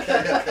of...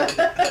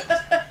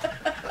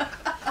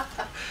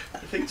 I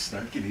think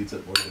Snarky needs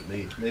it more than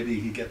me. Maybe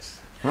he gets...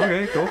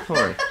 Okay, go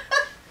for it.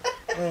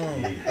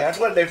 That's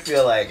what they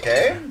feel like,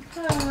 eh?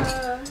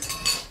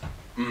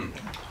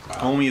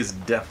 Homie is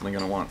definitely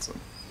going to want some.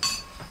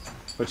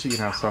 But she can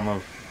have some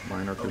of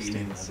mine or Oh, you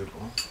need Christine's. another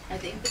bowl? I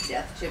think the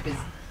death chip is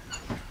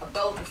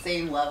about the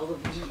same level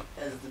of heat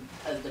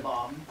as the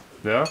bomb.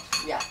 Yeah?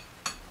 Yeah.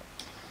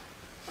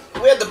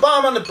 We had the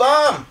bomb on the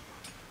bomb.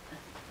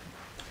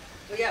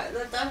 But yeah,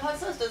 that hot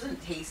sauce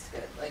doesn't taste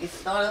good. Like,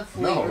 it's not a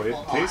flavorful No, it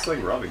hot. tastes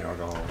like rubbing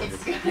alcohol.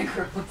 It's kind of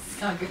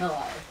gross, not gonna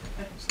lie.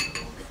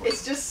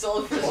 It's just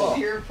sold for the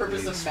pure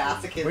purpose of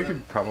masochism. We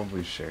could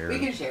probably share. We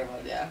can share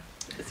one, yeah.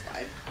 It's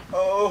fine.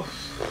 Oh.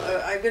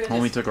 I'm gonna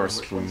Homie just, took our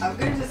spoons. I'm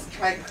gonna just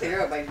try and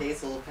clear out my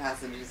nasal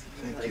passages.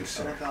 Thank Like, you,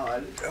 sir. oh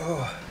god.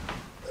 Oh.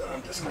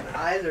 My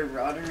eyes are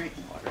watering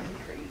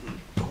crazy.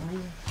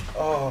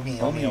 Oh, me,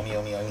 oh, me, oh, me,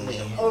 oh, me, oh,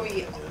 me.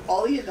 Obi,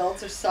 all the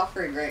adults are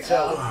suffering right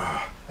So-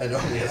 now. I know,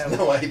 he has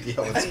no idea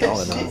what's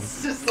going on.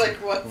 It's just like,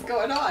 what's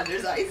going on?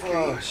 There's ice cream.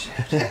 Oh,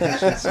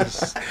 shit.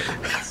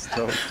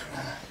 So,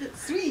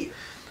 Sweet.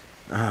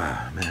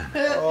 Ah, man.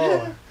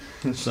 Oh.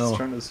 just So-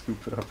 trying to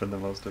scoop it up in the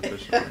most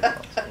efficient way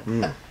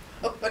possible.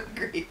 Oh, what a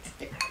great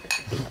day.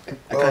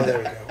 Oh, there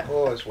we go.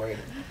 Oh, I was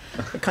waiting.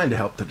 I kind of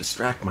helped to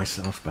distract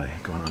myself by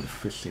going on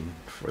fishing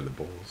for the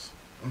bowls.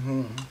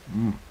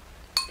 Mm-hmm.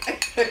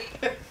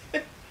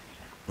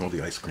 Well,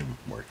 the ice cream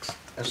works.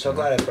 I'm so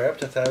glad I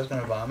burped. I thought I was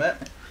going to vomit.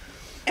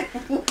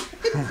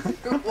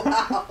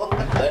 Wow.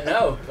 But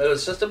no, it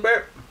was just a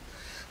burp.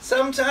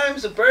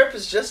 Sometimes a burp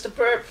is just a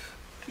burp.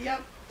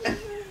 Yep.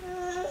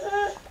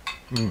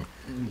 Mm.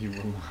 You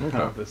will not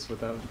have this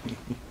without me.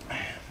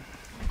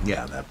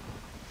 Yeah, that.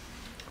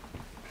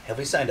 Have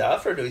we signed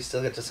off, or do we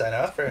still get to sign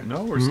off? Or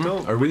No, we're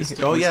still. Are we?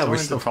 Oh, yeah, we're need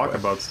still to talk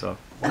about stuff.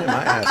 Why am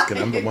I asking?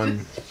 I'm the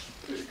one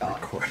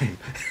God. recording.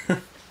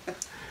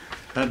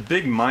 That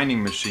big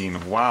mining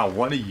machine. Wow,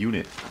 what a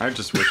unit! I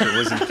just wish it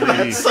was in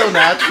 3D. So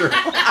natural.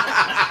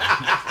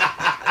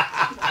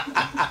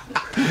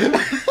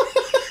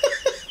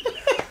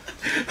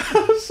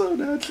 So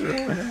natural.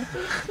 Yeah,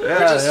 we're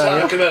just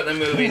talking about the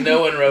movie.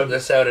 No one wrote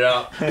this out at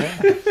all.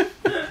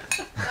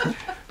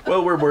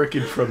 Well, we're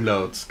working from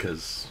notes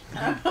because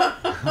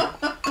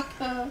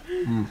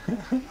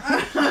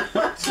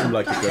seemed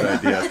like a good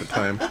idea at the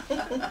time.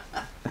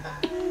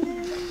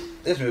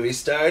 This movie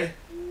starred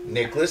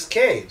Nicolas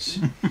Cage.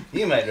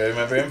 You might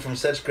remember him from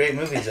such great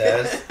movies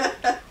as...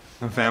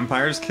 A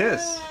Vampire's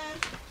Kiss.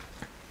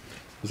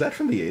 Was that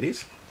from the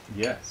 80s?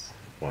 Yes.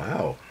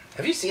 Wow.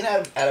 Have you seen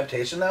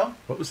Adaptation, though?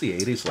 What was the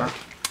 80s like?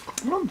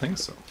 I don't think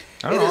so.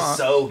 I It don't know. is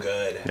so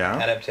good. Yeah?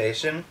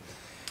 Adaptation.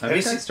 I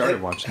think I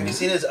started watching Have you it.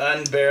 seen his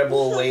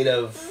unbearable weight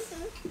of...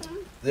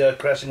 The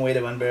crushing weight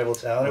of unbearable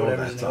talent, or Oh,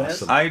 whatever his that's name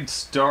awesome. I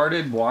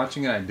started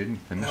watching it. I didn't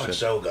is? finish No, it. it's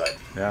so good.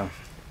 Yeah.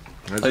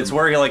 It's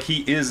where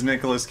he is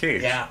Nicolas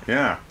Cage. Yeah.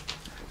 Yeah.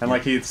 And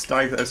like he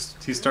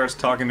starts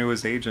talking to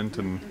his agent,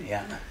 and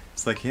Yeah.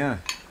 it's like, yeah,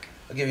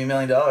 I'll give you $1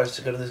 million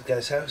to go to this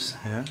guy's house.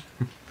 yeah,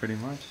 pretty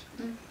much.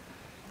 And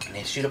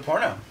they shoot a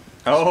porno.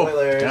 Oh,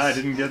 Spoilers. yeah, I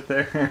didn't get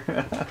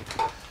there.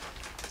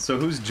 So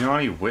who's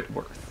Johnny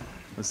Whitworth?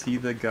 Was he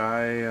the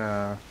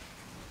guy?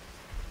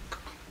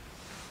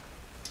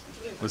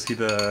 Was he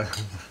the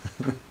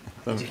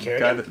Was he guy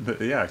Kerrigan?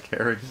 yeah,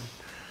 Kerrigan.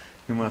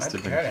 He must Might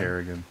have be been Kerrigan.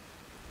 Kerrigan.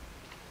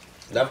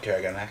 Love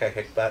Kerrigan. That guy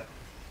kicked butt.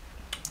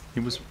 He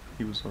was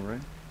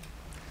alright.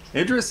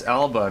 Idris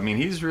Elba, I mean,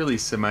 he's really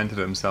cemented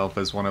himself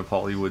as one of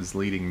Hollywood's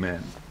leading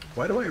men.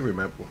 Why do I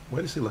remember?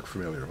 Why does he look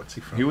familiar? What's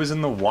he from? He was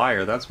in The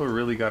Wire. That's what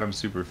really got him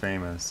super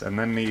famous. And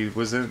then he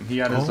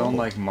had his own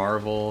like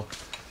Marvel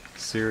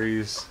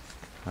series.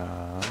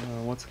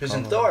 What's it Who's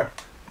called? in Thor?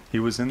 He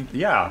was in,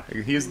 yeah.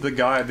 He's the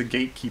guy, the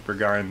gatekeeper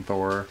guy in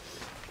Thor.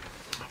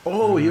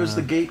 Oh, he was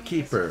the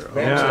gatekeeper.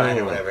 Ramstein Oh.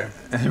 or whatever.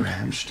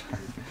 Rammstein.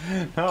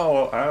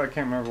 No, I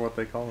can't remember what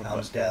they call him.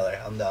 but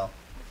Helmdall.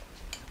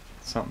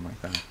 Something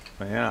like that.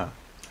 But yeah.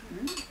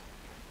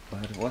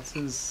 But what's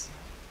his...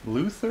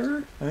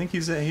 Luther? I think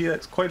he's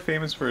quite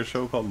famous for a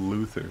show called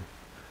Luther.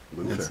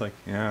 Luther. It's like,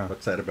 yeah.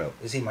 What's that about?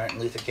 Is he Martin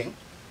Luther King?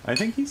 I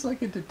think he's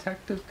like a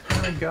detective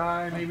kind of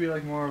guy, maybe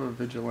like more of a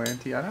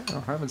vigilante. I don't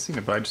know. I haven't seen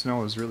it, but I just know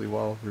it was really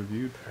well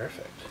reviewed.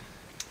 Perfect.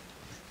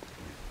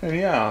 And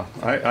yeah,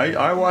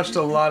 I watched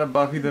a lot of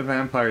Buffy the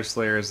Vampire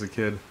Slayer as a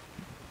kid.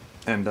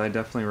 And I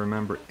definitely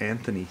remember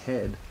Anthony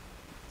Head.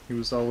 He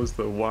was always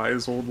the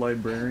wise old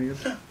librarian.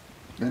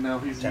 And now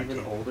he's Tempting.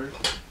 even older.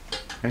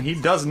 And he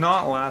does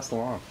not last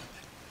long.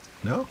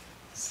 No?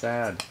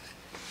 Sad.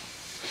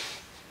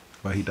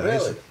 Why he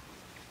dies? Really?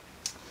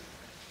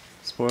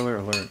 Spoiler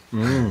alert.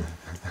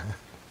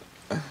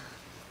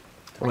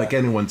 Like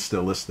anyone's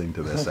still listening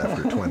to this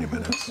after 20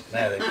 minutes.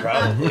 Yeah, they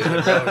probably would.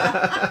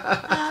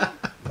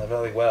 They're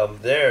probably, well,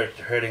 they're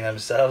hurting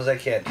themselves. I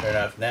can't turn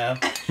off now.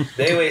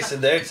 They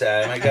wasted their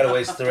time. I gotta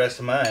waste the rest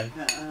of mine.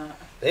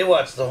 They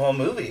watched the whole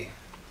movie.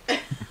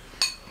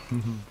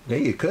 Yeah,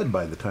 you could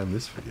by the time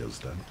this video's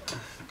done.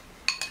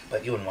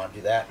 But you wouldn't want to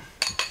do that.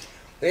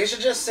 They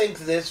should just sync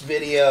this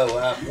video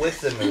up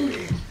with the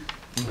movie.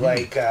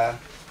 Like,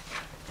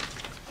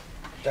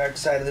 Dark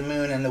Side of the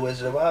Moon and The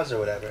Wizard of Oz or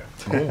whatever.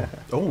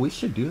 Oh, we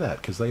should do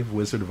that because they have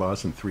Wizard of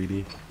Oz in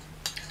 3D.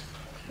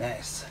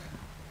 Nice.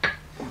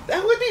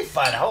 That would be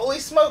fun. Holy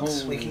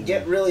smokes. We can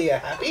get really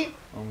happy.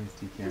 Always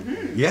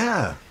decanted.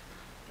 Yeah.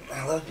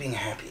 I love being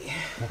happy.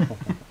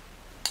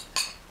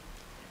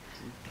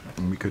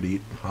 And we could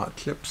eat hot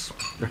chips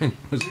during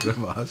Wizard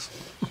of Oz.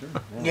 Sure.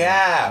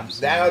 Yeah,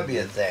 that would be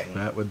a thing.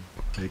 That would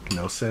make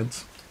no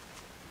sense.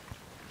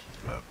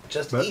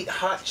 Just But- eat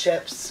hot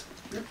chips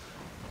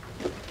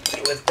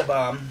with the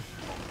bomb.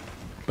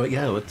 But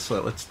yeah,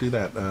 let's do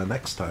that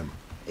next time.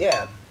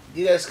 Yeah,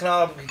 you guys can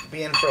all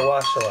be in for a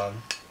watch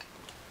along.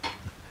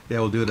 Yeah,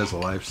 we'll do it as a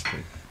live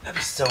stream. That'd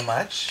be so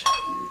much.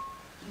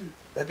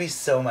 That'd be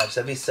so much.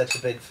 That'd be such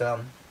a big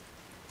film.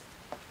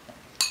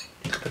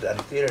 Put that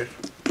in theaters.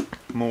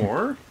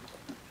 More?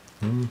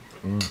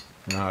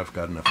 Now I've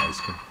got enough ice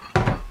cream.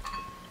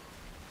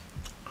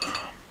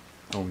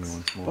 Only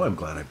once more. Oh, I'm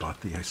glad I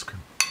bought the ice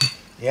cream.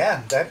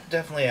 Yeah, that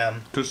definitely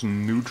Just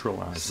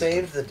neutralize it.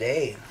 saved the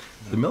day.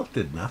 The milk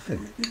did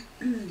nothing.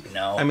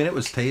 No. I mean, it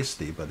was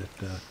tasty, but it...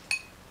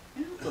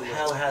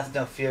 Hell hath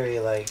no fury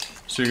like...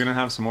 So you're gonna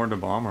have some more to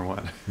bomb or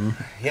what?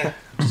 Yeah,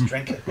 just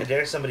drink it. I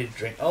dare somebody to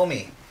drink. Oh,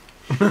 me.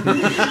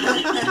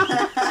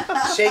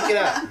 Shake it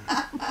up.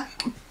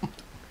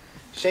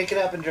 Shake it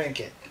up and drink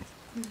it.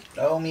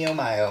 Oh, me, oh,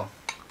 my, oh.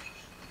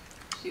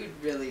 She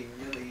would really,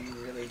 really,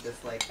 really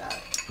dislike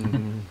that.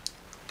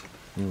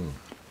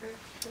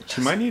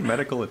 She might need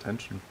medical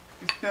attention.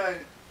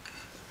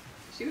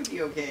 She would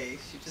be okay.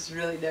 She just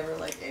really never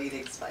like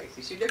anything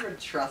spicy. She'd never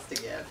trust a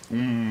gift.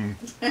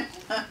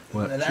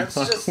 What? And that's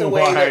just the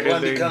way Why that did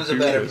one they becomes a do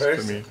better this to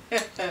person. me?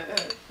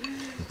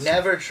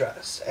 Never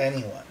trust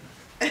anyone.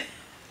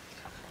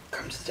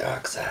 Come to the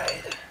dark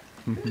side.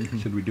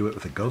 Should we do it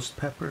with a ghost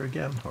pepper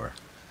again, or?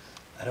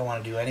 I don't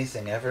want to do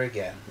anything ever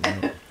again.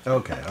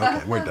 Okay,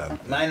 we're done.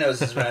 My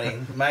nose is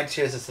running. My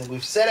tears is...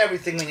 We've said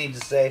everything we need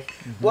to say.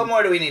 What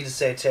more do we need to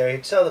say, Terry?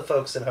 Tell the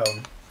folks at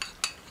home.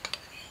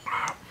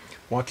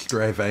 Watch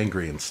Drive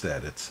Angry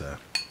instead. It's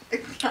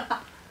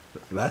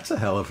that's a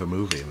hell of a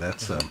movie.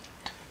 That's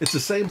it's the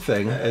same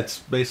thing. It's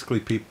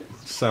basically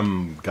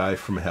some guy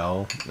from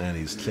hell, and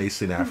he's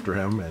chasing after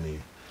him, and he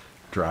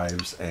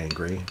drives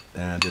angry,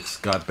 and it's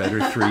got better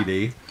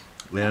 3D.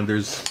 And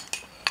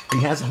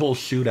he has a whole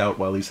shootout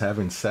while he's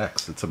having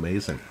sex. It's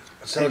amazing.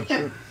 So,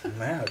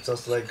 wow, it's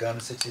also like Gone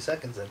in 60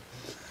 Seconds then.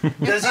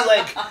 Does he,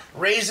 like,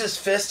 raise his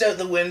fist out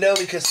the window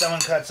because someone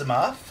cuts him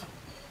off?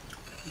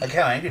 Like,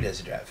 how angry does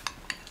he drive?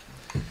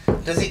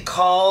 Does he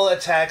call a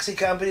taxi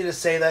company to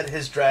say that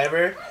his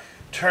driver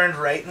turned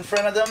right in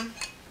front of them?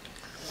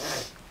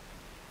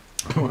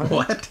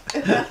 What?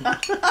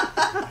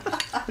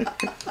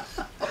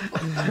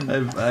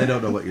 I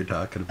don't know what you're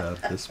talking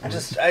about at this point.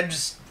 I'm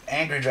just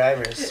angry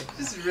drivers.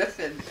 Just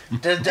riffing.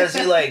 Does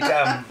he, like,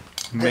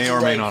 May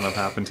or may not have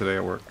happened today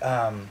at work.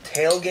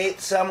 tailgate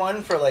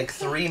someone for like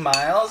 3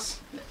 miles,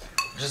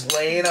 just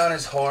laying on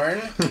his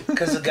horn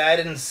because the guy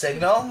didn't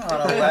signal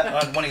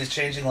on when he's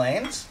changing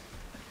lanes?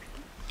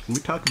 Can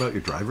we talk about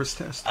your driver's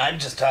test? I'm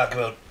just talking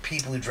about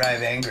people who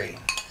drive angry.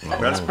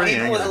 That's pretty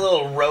People angry. with a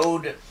little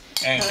road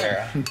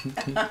anger.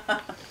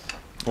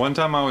 One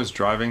time I was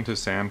driving to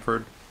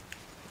Sanford,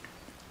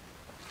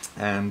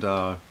 and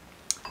I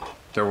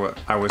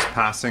was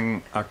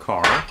passing a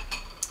car.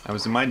 I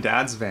was in my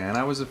dad's van.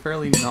 I was a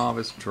fairly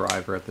novice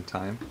driver at the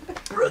time.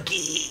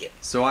 Rookie.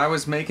 So I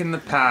was making the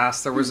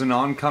pass. There was an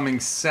oncoming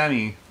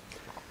semi.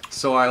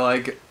 So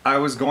I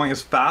was going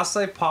as fast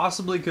as I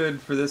possibly could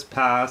for this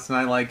pass, and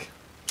I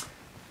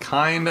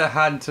kind of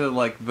had to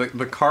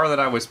the car that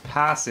I was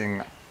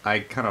passing, I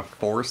kind of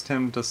forced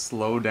him to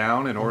slow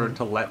down in order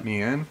to let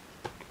me in.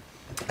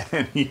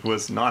 And he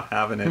was not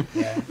having it.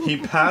 Yeah. He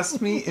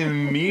passed me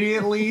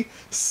immediately,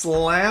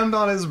 slammed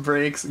on his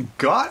brakes,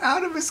 got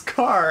out of his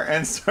car,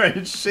 and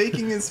started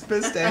shaking his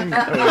fist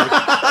angrily.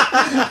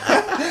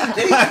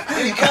 Did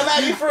he come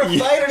at you for a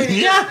fight, or did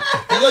he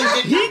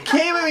He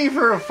came at me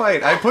for a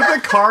fight. I put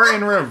the car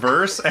in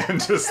reverse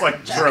and just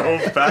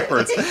drove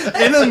backwards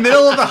in the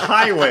middle of the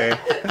highway.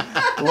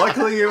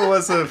 Luckily, it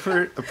was a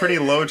pretty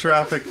low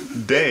traffic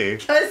day,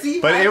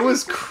 but it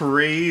was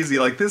crazy.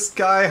 This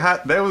guy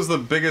that was the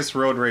biggest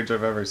road rage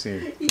I've ever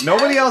seen.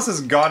 Nobody else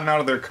has gotten out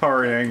of their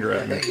car in anger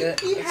at me.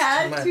 He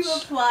had to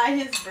apply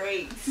his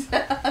brakes.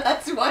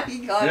 That's why he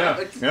got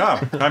out.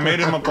 Yeah, I made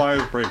him apply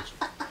his brakes.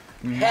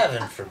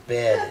 Heaven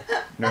forbid.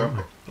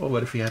 No. Well,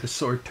 what if he had a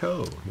sore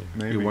toe?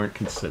 Maybe. You weren't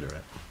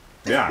considerate.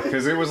 Yeah,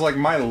 because it was like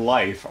my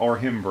life or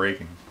him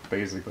breaking,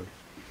 basically.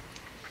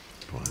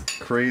 Wow.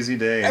 Crazy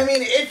day. I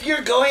mean, if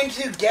you're going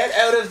to get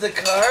out of the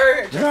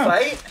car to Yeah.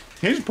 fight,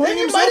 He's then putting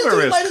you himself at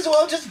might risk. as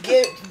well just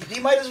get.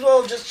 You might as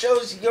well just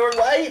chose your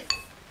life.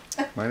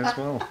 Might as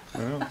well.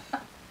 Yeah.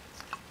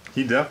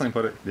 He definitely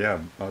put it. Yeah,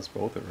 us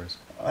both at risk.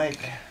 Like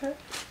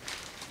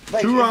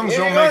Two wrongs if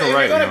don't you're make gonna- a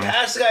right, If you're you gonna know.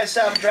 pass the guy,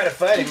 stop and try to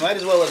fight him. You might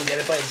as well let him get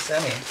it by the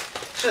semi.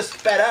 Just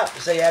sped up,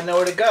 say you had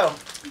nowhere to go.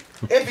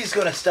 If he's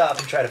gonna stop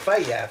and try to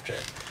fight you after,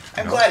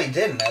 I'm No. glad he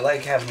didn't. I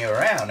like having you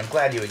around. I'm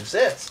glad you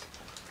exist.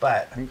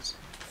 But Thanks.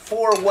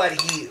 for what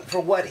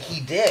he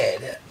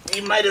did,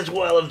 he might as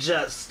well have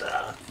just.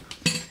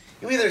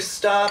 You either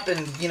stop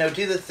and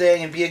do the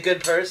thing and be a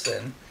good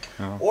person,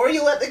 No. or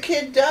you let the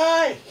kid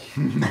die.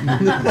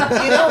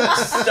 You don't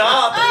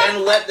stop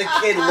and let the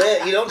kid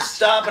live. You don't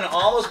stop and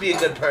almost be a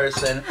good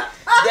person,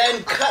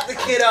 then cut the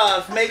kid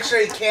off, make sure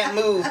he can't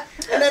move,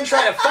 and then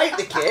try to fight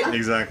the kid.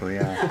 Exactly,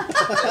 yeah.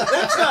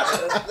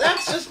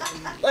 That's just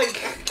like,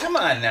 come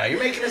on now, you're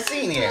making a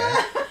scene here.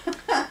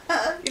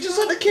 You just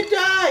let the kid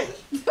die.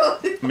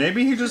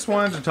 Maybe he just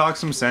wanted to talk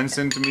some sense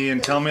into me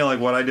and tell me like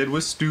what I did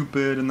was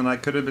stupid and then I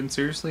could have been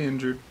seriously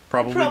injured.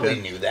 Probably Probably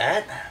did. knew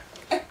that.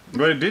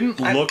 But it didn't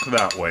look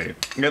that way.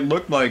 It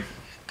looked like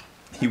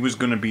he was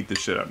gonna beat the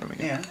shit out of me.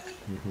 Yeah.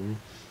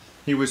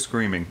 He was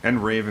screaming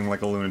and raving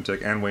like a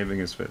lunatic and waving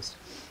his fist.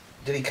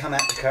 Did he come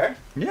at the car?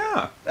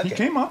 Yeah, Okay. he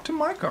came up to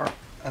my car.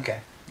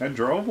 Okay. I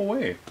drove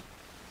away.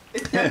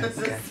 That was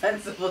a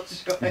sensible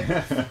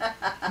choice.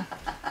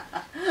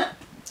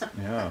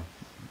 Yeah.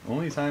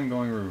 Only time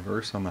going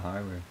reverse on the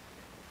highway.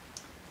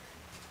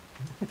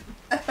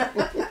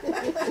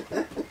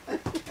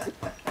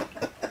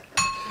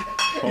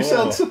 You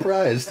sound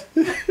surprised.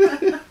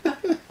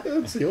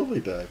 That's the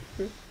only time.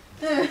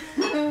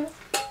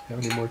 How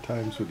many more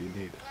times would you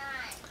need?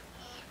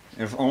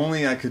 If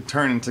only I could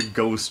turn into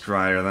Ghost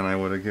Rider, then I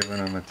would have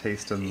given him a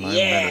taste of my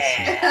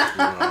medicine.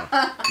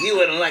 Yeah. You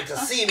wouldn't like to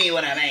see me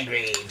when I'm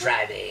angry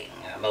driving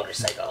a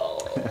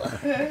motorcycle.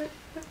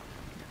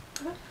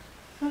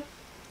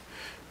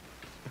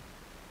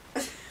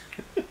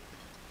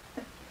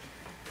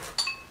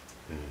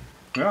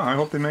 Yeah, I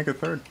hope they make a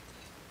third.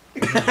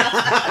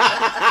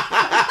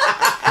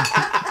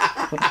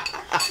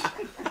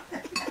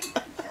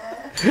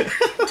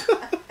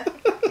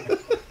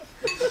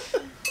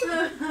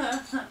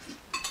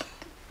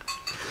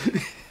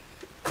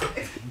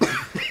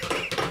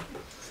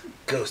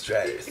 Ghost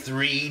Rider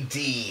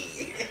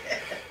 3D.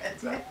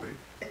 Exactly.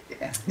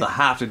 They'll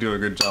have to do a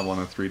good job on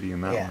the 3D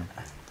in that Yeah. one.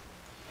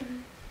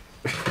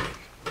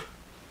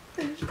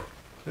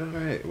 All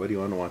right, what do you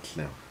want to watch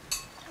now?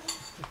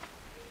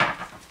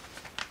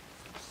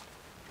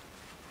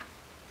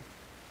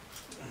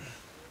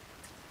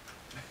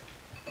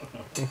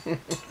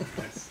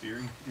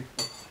 Steering.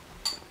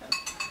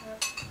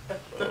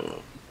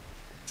 Oh,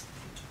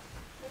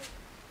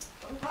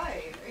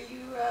 hi. Are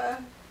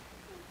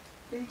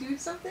you doing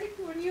something?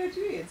 What are you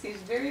doing? It seems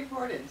very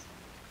important.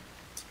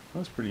 That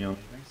was pretty young.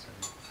 Thanks,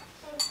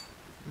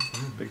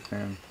 sir. Big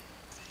fan.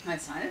 My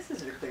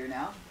sinuses are clear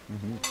now.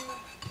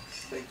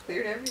 Mm-hmm. They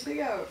cleared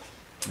everything out.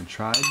 I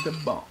tried the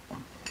bomb.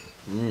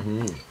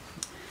 Mm-hmm.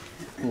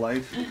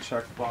 Life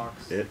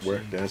checkbox. It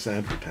worked as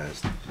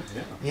advertised.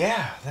 Yeah.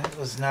 Yeah, that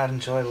was not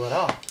enjoyable at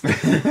all.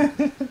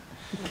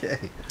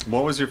 Okay.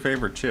 What was your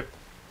favorite chip?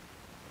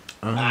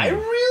 I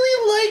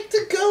really liked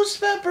the ghost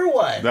pepper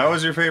one. That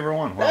was your favorite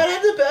one. Wow. That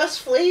had the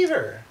best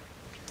flavor.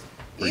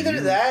 For Either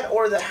you? that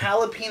or the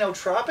jalapeno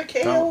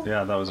tropical. Oh,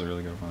 yeah, that was a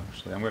really good one,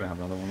 actually. I'm going to have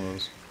another one of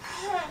those.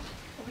 What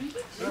are you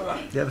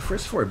doing? Yeah, the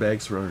first 4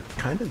 bags were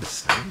kind of the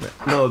same.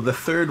 No, the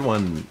third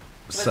one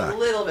But a sucked.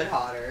 little bit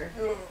hotter.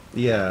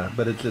 Yeah,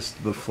 but it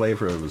just, the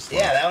flavor was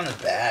Yeah, that one was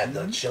bad.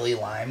 The chili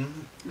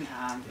lime.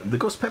 Nah. The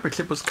ghost pepper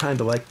chip was kind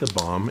of like the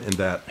bomb in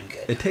that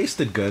Okay. it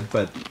tasted good,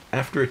 but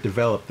after it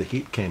developed, the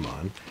heat came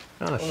on.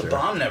 Well, sure. the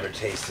bomb never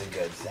tasted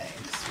good,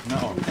 thanks.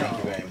 No. Thank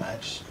you very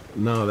much.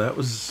 No, that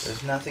was...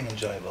 There's nothing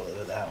enjoyable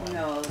with that one.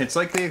 No. It's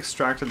like they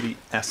extracted the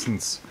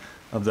essence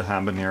of the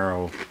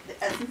habanero.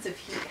 The essence of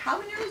heat.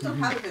 Habaneros don't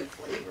have a good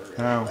flavor. Really.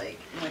 No. Like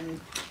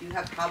when you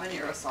have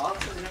habanero sauce,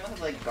 they don't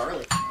have like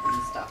garlic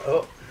and stuff.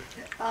 Oh,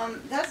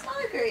 That's not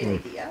a great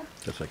idea.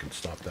 Guess I can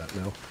stop that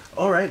now.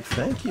 All right,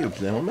 thank you,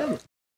 gentlemen.